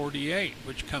 1948,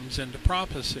 which comes into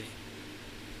prophecy.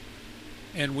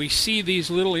 And we see these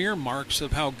little earmarks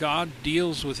of how God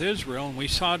deals with Israel, and we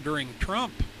saw during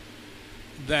Trump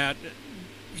that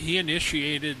he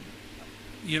initiated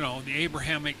the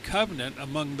Abrahamic covenant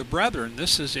among the brethren.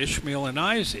 This is Ishmael and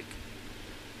Isaac.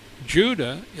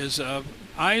 Judah is of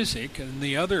Isaac, and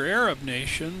the other Arab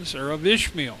nations are of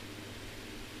Ishmael.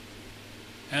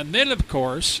 And then, of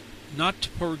course, not to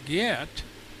forget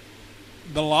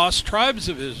the lost tribes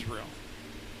of Israel,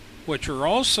 which are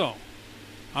also,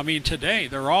 today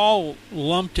they're all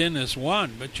lumped in as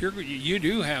one, but you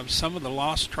do have some of the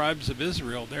lost tribes of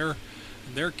Israel,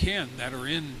 their kin that are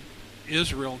in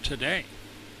Israel today.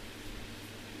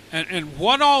 And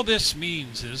what all this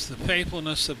means is the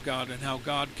faithfulness of God and how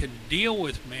God can deal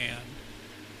with man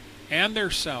and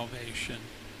their salvation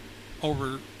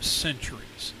over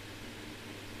centuries.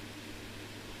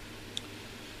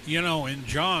 In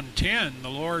John 10, the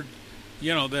Lord,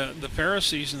 the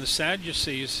Pharisees and the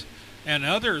Sadducees and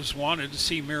others wanted to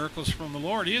see miracles from the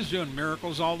Lord. He was doing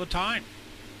miracles all the time,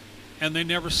 and they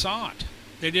never saw it.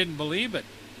 They didn't believe it.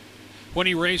 When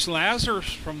he raised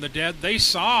Lazarus from the dead, they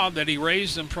saw that he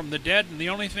raised him from the dead, and the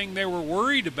only thing they were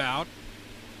worried about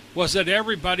was that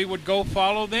everybody would go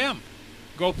follow them,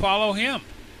 go follow him.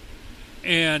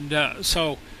 And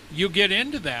so you get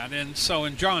into that. And so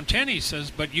in John 10 he says,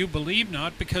 "But you believe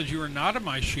not, because you are not of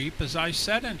my sheep, as I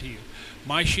said unto you.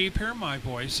 My sheep hear my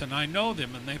voice, and I know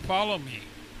them, and they follow me.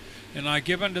 And I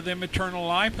give unto them eternal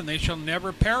life, and they shall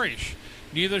never perish.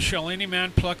 Neither shall any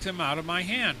man pluck them out of my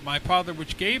hand. My Father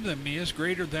which gave them me is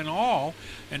greater than all,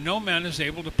 and no man is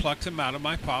able to pluck them out of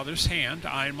my Father's hand.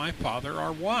 I and my Father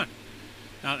are one."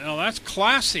 Now that's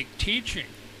classic teaching.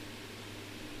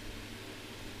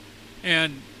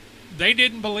 And they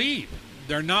didn't believe.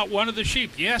 They're not one of the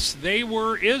sheep. Yes, they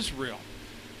were Israel.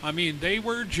 They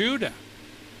were Judah.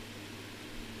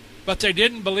 But they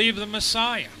didn't believe the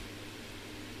Messiah.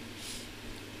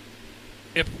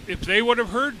 If they would have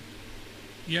heard,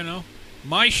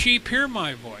 my sheep hear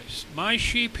my voice. My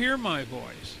sheep hear my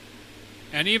voice.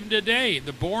 And even today,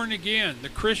 the born again, the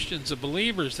Christians, the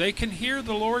believers, they can hear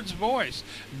the Lord's voice.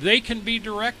 They can be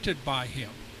directed by him.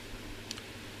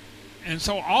 And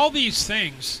so all these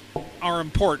things are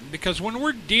important, because when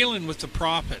we're dealing with the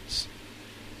prophets,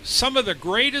 some of the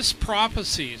greatest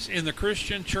prophecies in the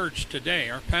Christian church today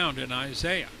are found in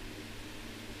Isaiah.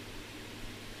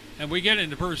 And we get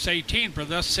into verse 18, "For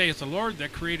thus saith the Lord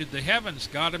that created the heavens,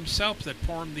 God himself that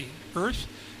formed the earth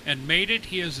and made it.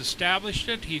 He has established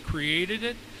it. He created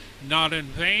it, not in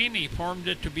vain. He formed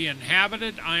it to be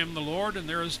inhabited. I am the Lord, and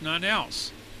there is none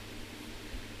else."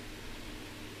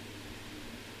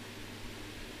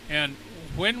 And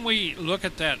when we look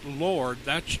at that Lord,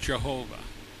 that's Jehovah.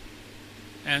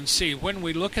 And see, when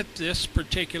we look at this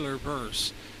particular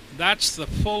verse, that's the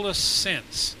fullest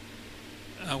sense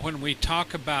when we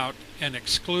talk about an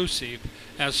exclusive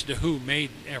as to who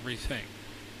made everything.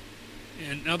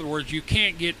 In other words, you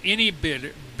can't get any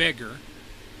bigger.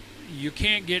 You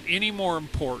can't get any more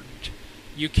important.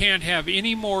 You can't have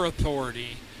any more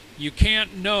authority. You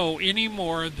can't know any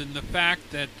more than the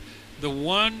fact that the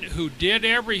one who did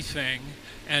everything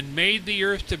and made the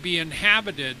earth to be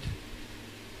inhabited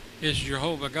is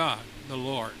Jehovah God, the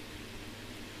Lord.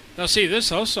 Now see,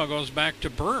 this also goes back to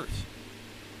birth.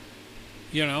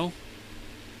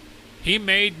 He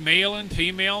made male and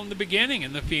female in the beginning,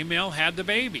 and the female had the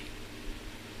baby.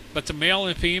 But the male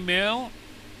and female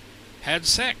had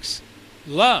sex,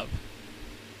 love,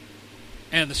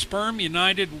 and the sperm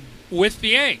united with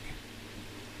the egg.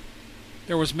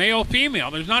 There was male, female.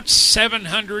 There's not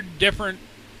 700 different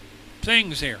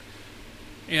things here.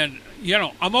 And,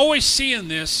 I'm always seeing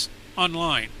this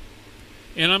online.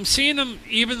 And I'm seeing them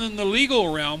even in the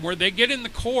legal realm, where they get in the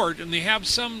court and they have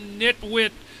some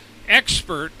nitwit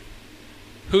expert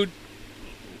who,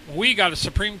 we got a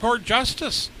Supreme Court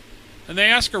justice. And they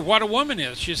ask her what a woman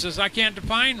is. She says, "I can't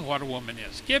define what a woman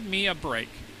is." Give me a break.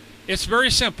 It's very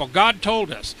simple. God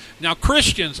told us. Now,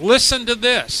 Christians, listen to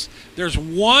this. There's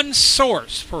one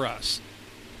source for us,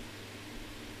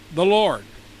 the Lord.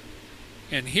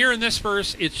 And here in this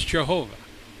verse, it's Jehovah,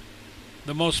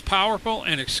 the most powerful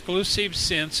and exclusive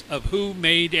sense of who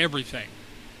made everything.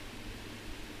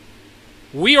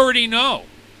 We already know.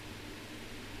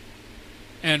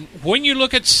 And when you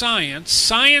look at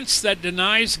science that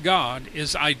denies God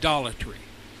is idolatry.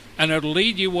 And it'll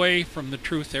lead you away from the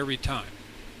truth every time.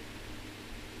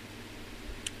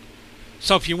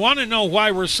 So if you want to know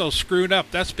why we're so screwed up,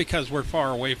 that's because we're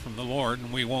far away from the Lord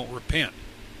and we won't repent.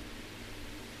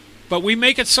 But we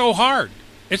make it so hard.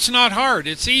 It's not hard.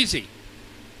 It's easy.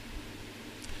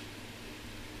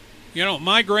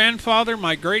 My grandfather,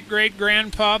 my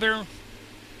great-great-grandfather,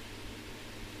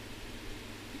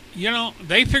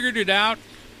 they figured it out.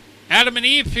 Adam and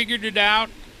Eve figured it out.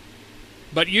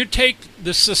 But you take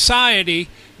the society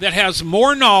that has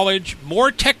more knowledge,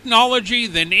 more technology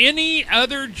than any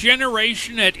other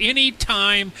generation at any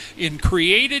time in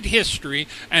created history,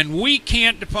 and we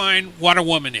can't define what a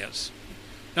woman is.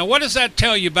 Now, what does that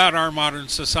tell you about our modern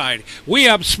society? We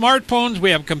have smartphones,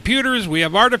 we have computers, we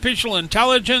have artificial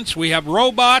intelligence, we have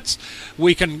robots,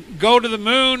 we can go to the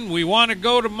moon, we want to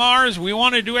go to Mars, we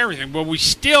want to do everything, but we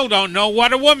still don't know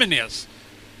what a woman is.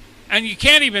 And you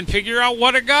can't even figure out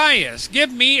what a guy is.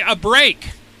 Give me a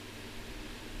break.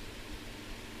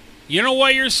 You know why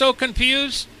you're so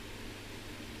confused?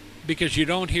 Because you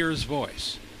don't hear his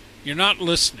voice. You're not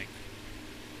listening.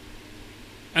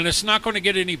 And it's not going to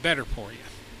get any better for you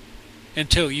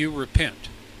until you repent.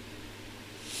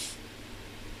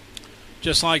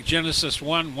 Just like Genesis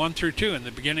 1 through 2. In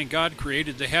the beginning God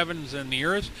created the heavens and the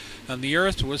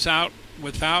earth was out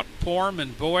without form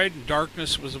and void, and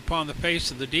darkness was upon the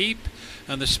face of the deep,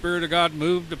 and the Spirit of God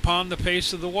moved upon the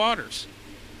face of the waters.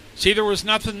 See, there was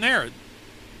nothing there.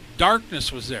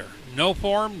 Darkness was there. No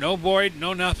form, no void,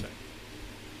 no nothing.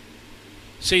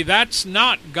 See, that's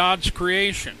not God's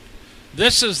creation.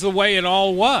 This is the way it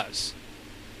all was.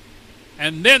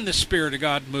 And then the Spirit of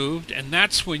God moved, and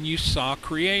that's when you saw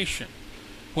creation.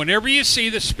 Whenever you see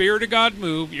the Spirit of God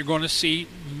move, you're going to see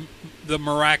the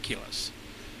miraculous.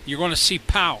 You're going to see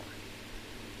power.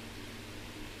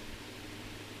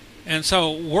 And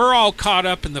so we're all caught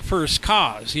up in the first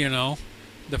cause, the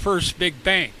first Big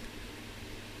Bang.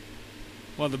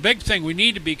 Well, the big thing we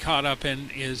need to be caught up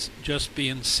in is just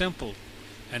being simple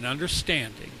and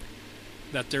understanding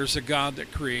that there's a God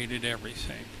that created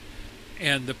everything.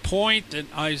 And the point that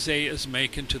Isaiah is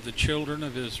making to the children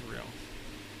of Israel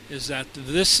is that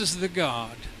this is the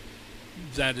God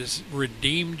that has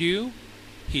redeemed you.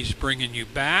 He's bringing you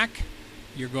back.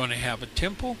 You're going to have a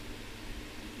temple.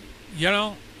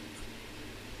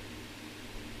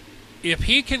 If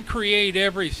he can create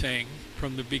everything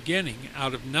from the beginning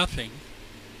out of nothing,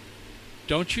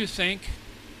 don't you think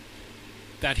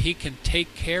that he can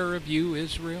take care of you,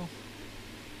 Israel,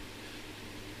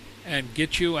 and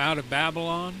get you out of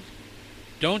Babylon?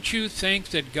 Don't you think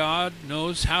that God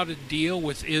knows how to deal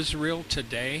with Israel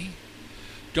today?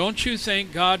 Don't you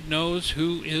think God knows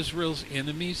who Israel's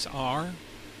enemies are?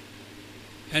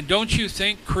 And don't you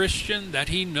think, Christian, that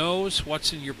he knows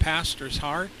what's in your pastor's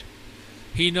heart?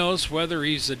 He knows whether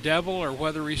he's the devil or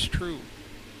whether he's true.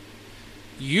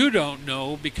 You don't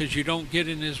know because you don't get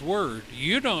in his word.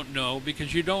 You don't know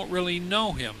because you don't really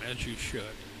know him as you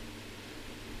should.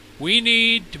 We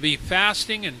need to be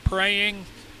fasting and praying,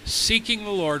 seeking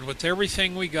the Lord with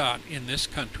everything we got in this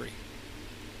country.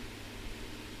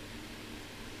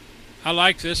 I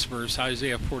like this verse,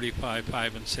 Isaiah 45,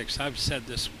 5 and 6. I've said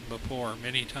this before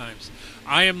many times.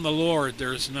 I am the Lord,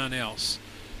 there is none else.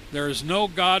 There is no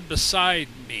God beside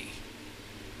me.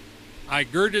 I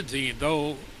girded thee,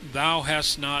 though thou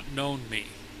hast not known me,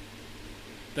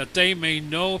 that they may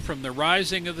know from the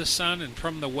rising of the sun and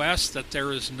from the west that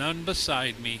there is none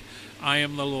beside me. I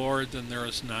am the Lord, and there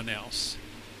is none else.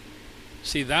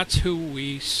 See, that's who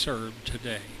we serve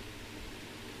today.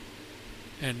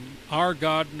 And our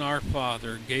God and our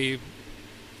Father gave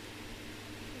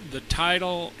the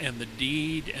title and the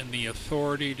deed and the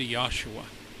authority to Yahshua,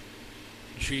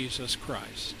 Jesus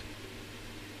Christ.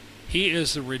 He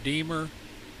is the Redeemer.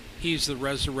 He's the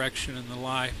resurrection and the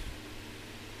life.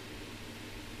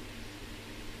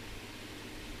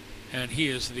 And he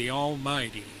is the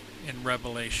Almighty in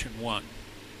Revelation 1.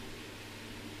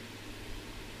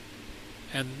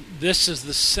 And this is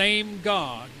the same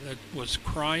God that was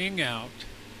crying out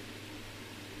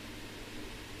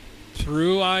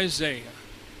through Isaiah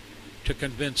to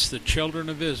convince the children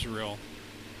of Israel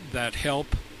that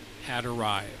help had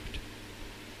arrived.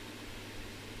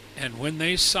 And when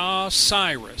they saw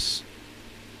Cyrus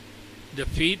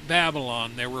defeat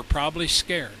Babylon, they were probably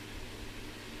scared.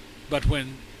 But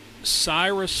when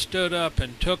Cyrus stood up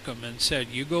and took them and said,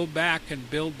 you go back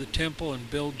and build the temple and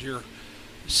build your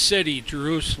city,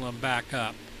 Jerusalem, back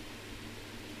up.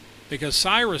 Because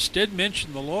Cyrus did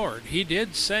mention the Lord. He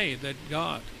did say that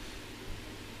God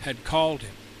had called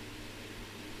him.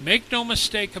 Make no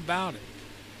mistake about it.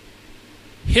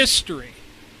 History,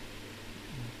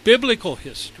 biblical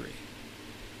history,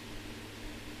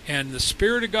 and the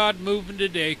Spirit of God moving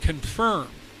today confirm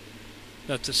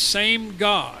that the same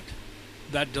God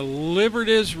that delivered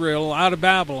Israel out of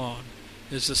Babylon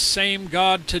is the same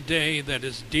God today that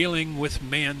is dealing with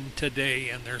men today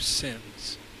and their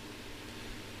sins.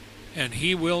 And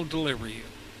he will deliver you.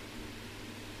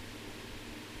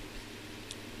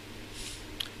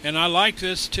 And I like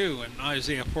this too in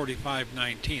Isaiah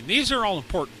 45:19. These are all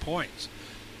important points.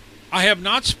 I have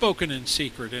not spoken in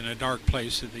secret in a dark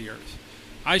place of the earth.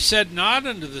 I said not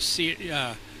unto the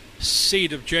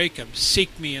seed of Jacob,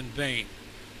 seek me in vain.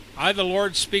 I, the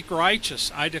Lord, speak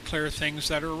righteous. I declare things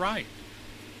that are right.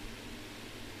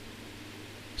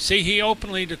 See, he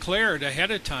openly declared ahead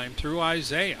of time through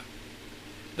Isaiah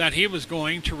that he was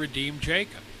going to redeem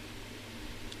Jacob.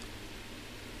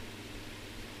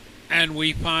 And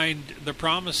we find the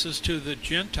promises to the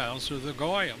Gentiles, or the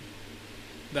Goyim,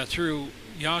 that through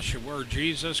Yahshua, or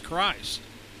Jesus Christ,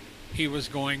 he was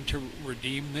going to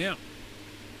redeem them.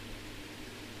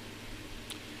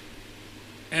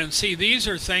 And see, these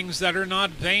are things that are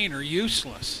not vain or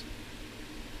useless.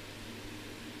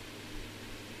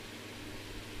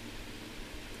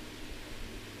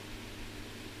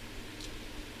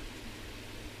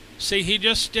 See, he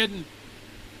just didn't.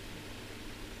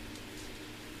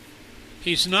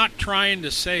 He's not trying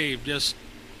to save just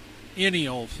any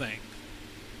old thing.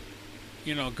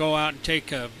 You know, go out and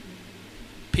take a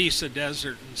piece of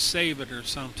desert and save it or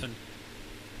something.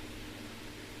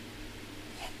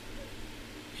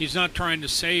 He's not trying to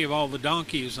save all the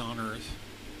donkeys on earth.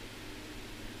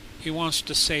 He wants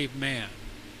to save man.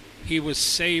 He was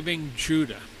saving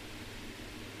Judah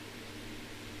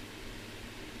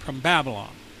from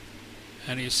Babylon,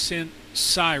 and he sent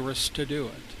Cyrus to do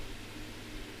it.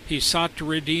 He sought to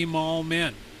redeem all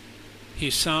men. He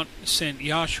sent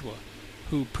Joshua,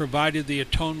 who provided the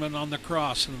atonement on the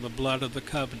cross and the blood of the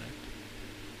covenant.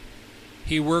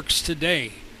 He works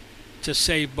today to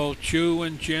save both Jew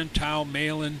and Gentile,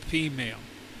 male and female.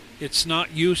 It's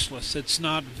not useless, it's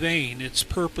not vain, it's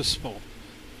purposeful.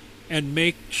 And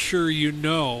make sure you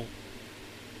know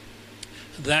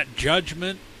that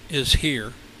judgment is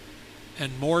here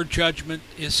and more judgment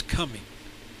is coming.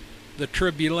 The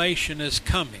tribulation is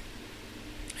coming.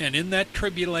 And in that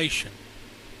tribulation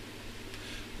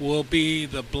will be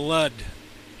the blood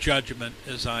judgment,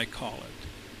 as I call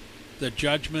it. The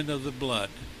judgment of the blood.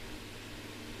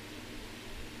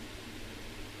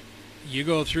 You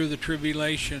go through the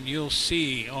tribulation, you'll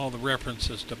see all the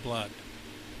references to blood.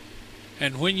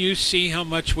 And when you see how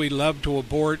much we love to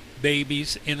abort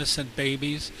babies, innocent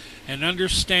babies, and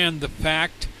understand the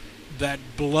fact that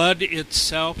blood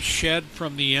itself shed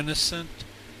from the innocent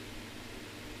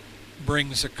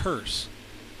brings a curse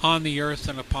on the earth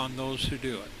and upon those who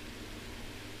do it.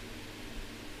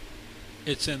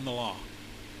 It's in the law.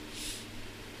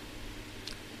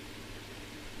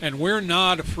 And we're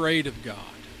not afraid of God.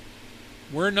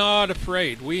 We're not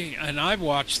afraid. And I've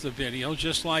watched the video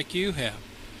just like you have.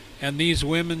 And these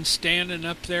women standing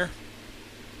up there,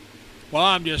 well,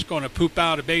 I'm just going to poop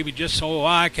out a baby just so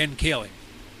I can kill him.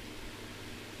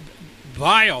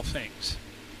 Vile things.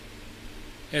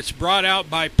 It's brought out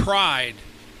by pride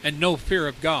and no fear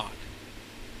of God.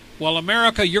 Well,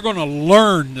 America, you're going to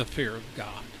learn the fear of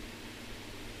God.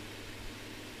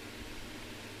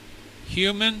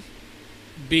 Human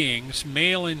beings,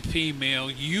 male and female,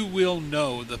 you will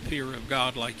know the fear of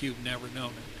God like you've never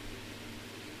known it.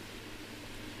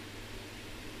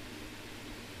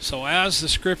 So as the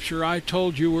scripture I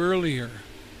told you earlier,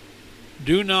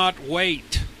 do not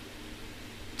wait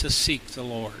to seek the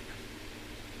Lord.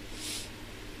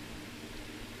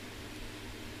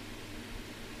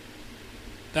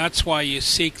 That's why you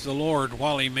seek the Lord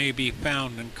while he may be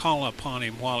found and call upon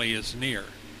him while he is near.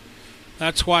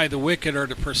 That's why the wicked are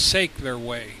to forsake their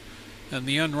way and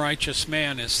the unrighteous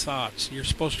man his thoughts. You're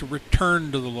supposed to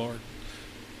return to the Lord,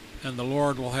 and the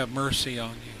Lord will have mercy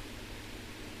on you.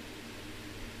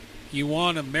 You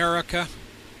want America,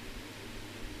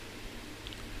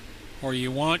 or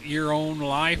you want your own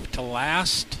life to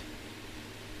last?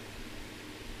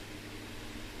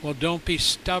 Well, don't be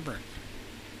stubborn.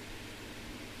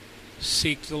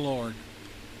 Seek the Lord.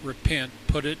 Repent.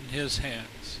 Put it in his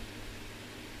hands.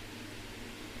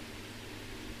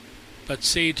 But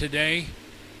see, today,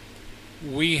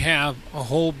 we have a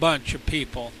whole bunch of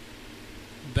people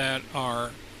that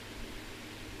are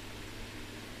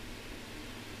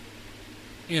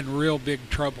in real big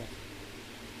trouble.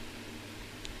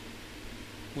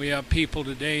 We have people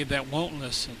today that won't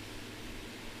listen.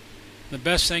 The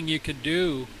best thing you could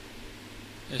do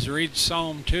is read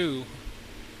Psalm 2,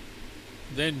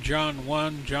 then John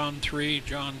 1, John 3,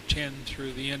 John 10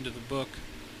 through the end of the book,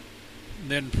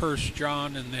 then 1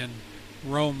 John, and then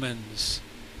Romans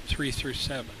 3 through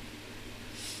 7.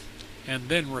 And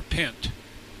then repent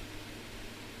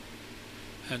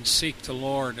and seek the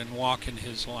Lord and walk in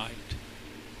his light.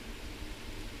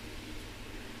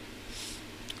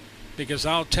 Because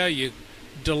I'll tell you,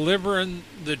 delivering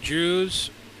the Jews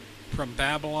from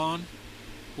Babylon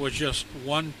was just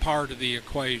one part of the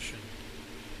equation.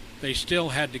 They still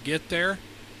had to get there,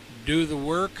 do the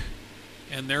work,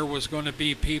 and there was going to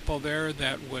be people there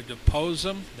that would oppose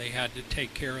them. They had to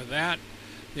take care of that.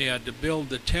 They had to build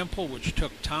the temple, which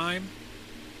took time.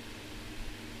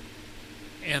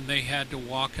 And they had to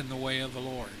walk in the way of the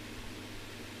Lord.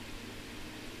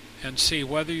 And see,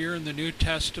 whether you're in the New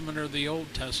Testament or the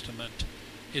Old Testament,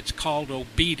 it's called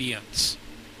obedience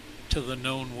to the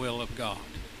known will of God.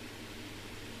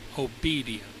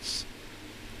 Obedience.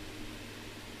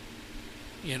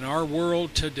 In our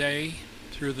world today,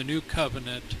 through the New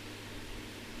Covenant,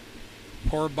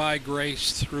 for by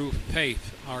grace through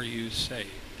faith are you saved.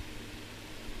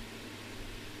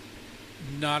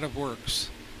 Not of works,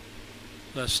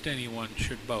 lest anyone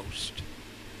should boast.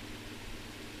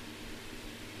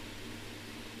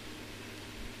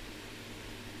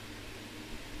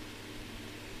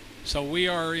 So we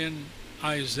are in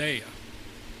Isaiah,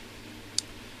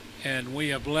 and we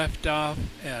have left off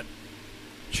at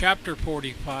chapter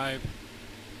 45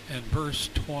 and verse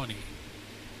 20.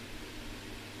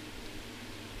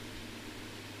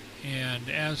 And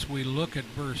as we look at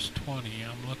verse 20,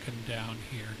 I'm looking down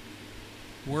here,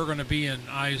 we're going to be in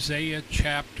Isaiah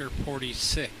chapter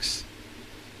 46.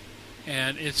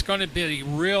 And it's going to be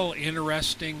real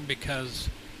interesting because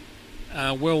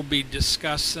we'll be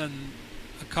discussing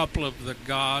a couple of the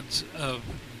gods of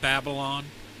Babylon.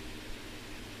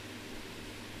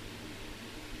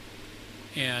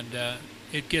 And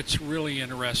it gets really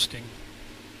interesting.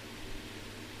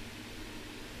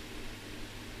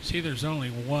 See, there's only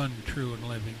one true and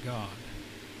living God.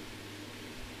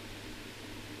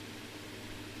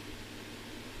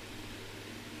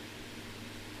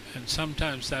 And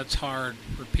sometimes that's hard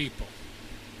for people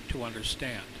to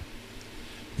understand.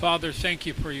 Father, thank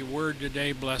you for your word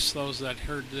today. Bless those that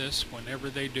heard this. Whenever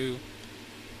they do,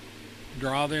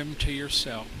 draw them to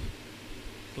yourself.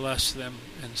 Bless them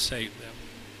and save them.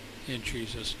 In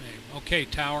Jesus' name. Okay,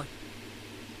 Tower.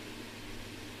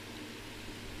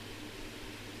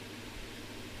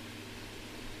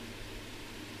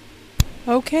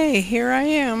 Okay, here I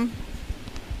am.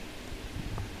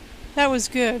 That was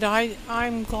good.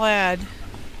 I'm glad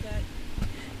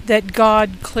that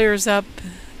God clears up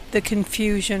the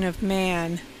confusion of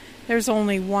man. There's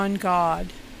only one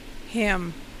God,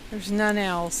 Him. There's none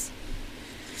else.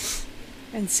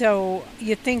 And so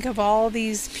you think of all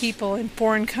these people in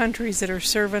foreign countries that are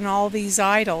serving all these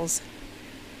idols,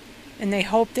 and they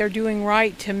hope they're doing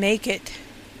right to make it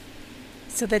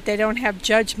so that they don't have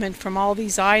judgment from all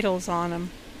these idols on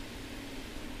them.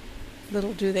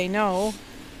 Little do they know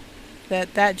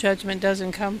that judgment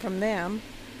doesn't come from them.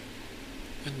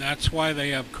 And that's why they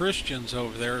have Christians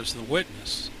over there as the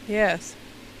witness. Yes.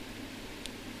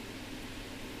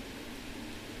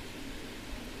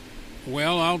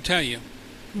 Well, I'll tell you,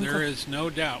 there is no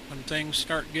doubt when things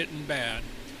start getting bad,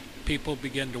 people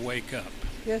begin to wake up.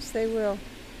 Yes, they will.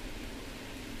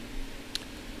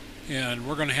 And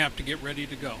we're going to have to get ready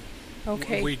to go.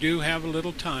 Okay. We do have a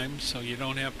little time, so you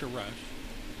don't have to rush.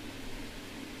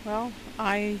 Well,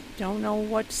 I don't know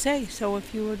what to say, so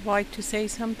if you would like to say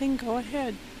something, go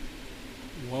ahead.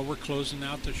 Well, we're closing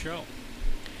out the show.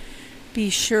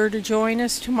 Be sure to join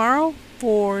us tomorrow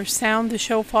for Sound the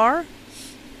Shofar.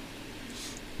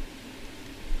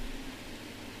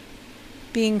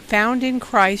 Being found in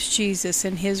Christ Jesus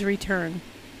and His return.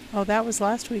 Oh, that was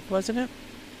last week, wasn't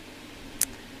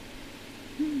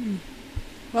it?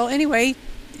 Well, anyway,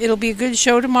 it'll be a good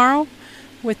show tomorrow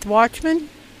with Watchmen.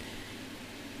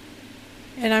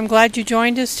 And I'm glad you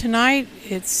joined us tonight.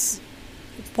 It's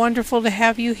wonderful to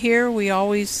have you here. We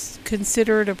always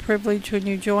consider it a privilege when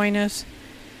you join us.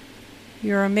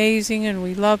 You're amazing, and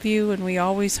we love you, and we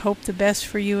always hope the best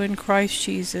for you in Christ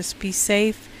Jesus. Be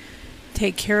safe.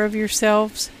 Take care of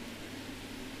yourselves.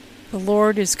 The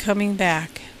Lord is coming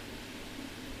back.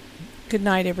 Good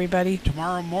night, everybody.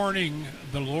 Tomorrow morning,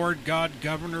 the Lord God,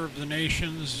 Governor of the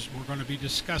Nations, we're going to be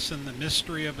discussing the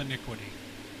mystery of iniquity.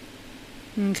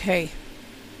 Okay.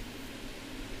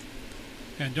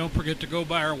 And don't forget to go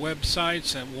by our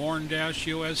websites at warn-usa.com,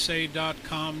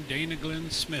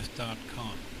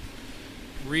 danaglennsmith.com.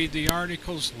 Read the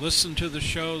articles, listen to the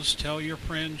shows, tell your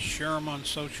friends, share them on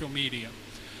social media.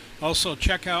 Also,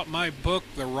 check out my book,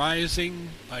 The Rising,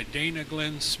 by Dana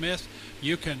Glenn Smith.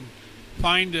 You can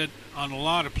find it on a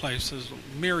lot of places,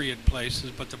 myriad places,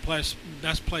 but the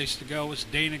best place to go is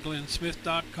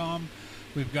danaglennsmith.com.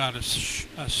 We've got a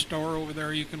store over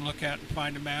there you can look at and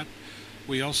find them at.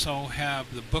 We also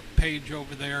have the book page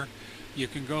over there. You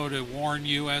can go to Warn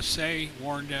USA,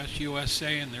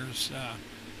 Warn-USA, and there's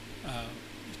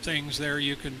things there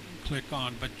you can click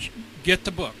on. But get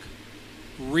the book,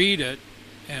 read it,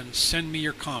 and send me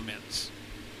your comments.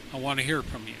 I want to hear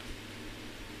from you.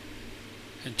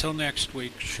 Until next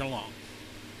week, shalom.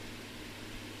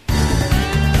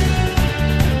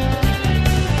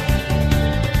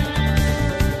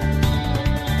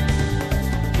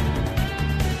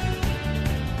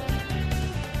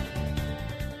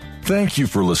 Thank you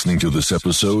for listening to this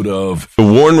episode of The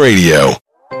Warn Radio.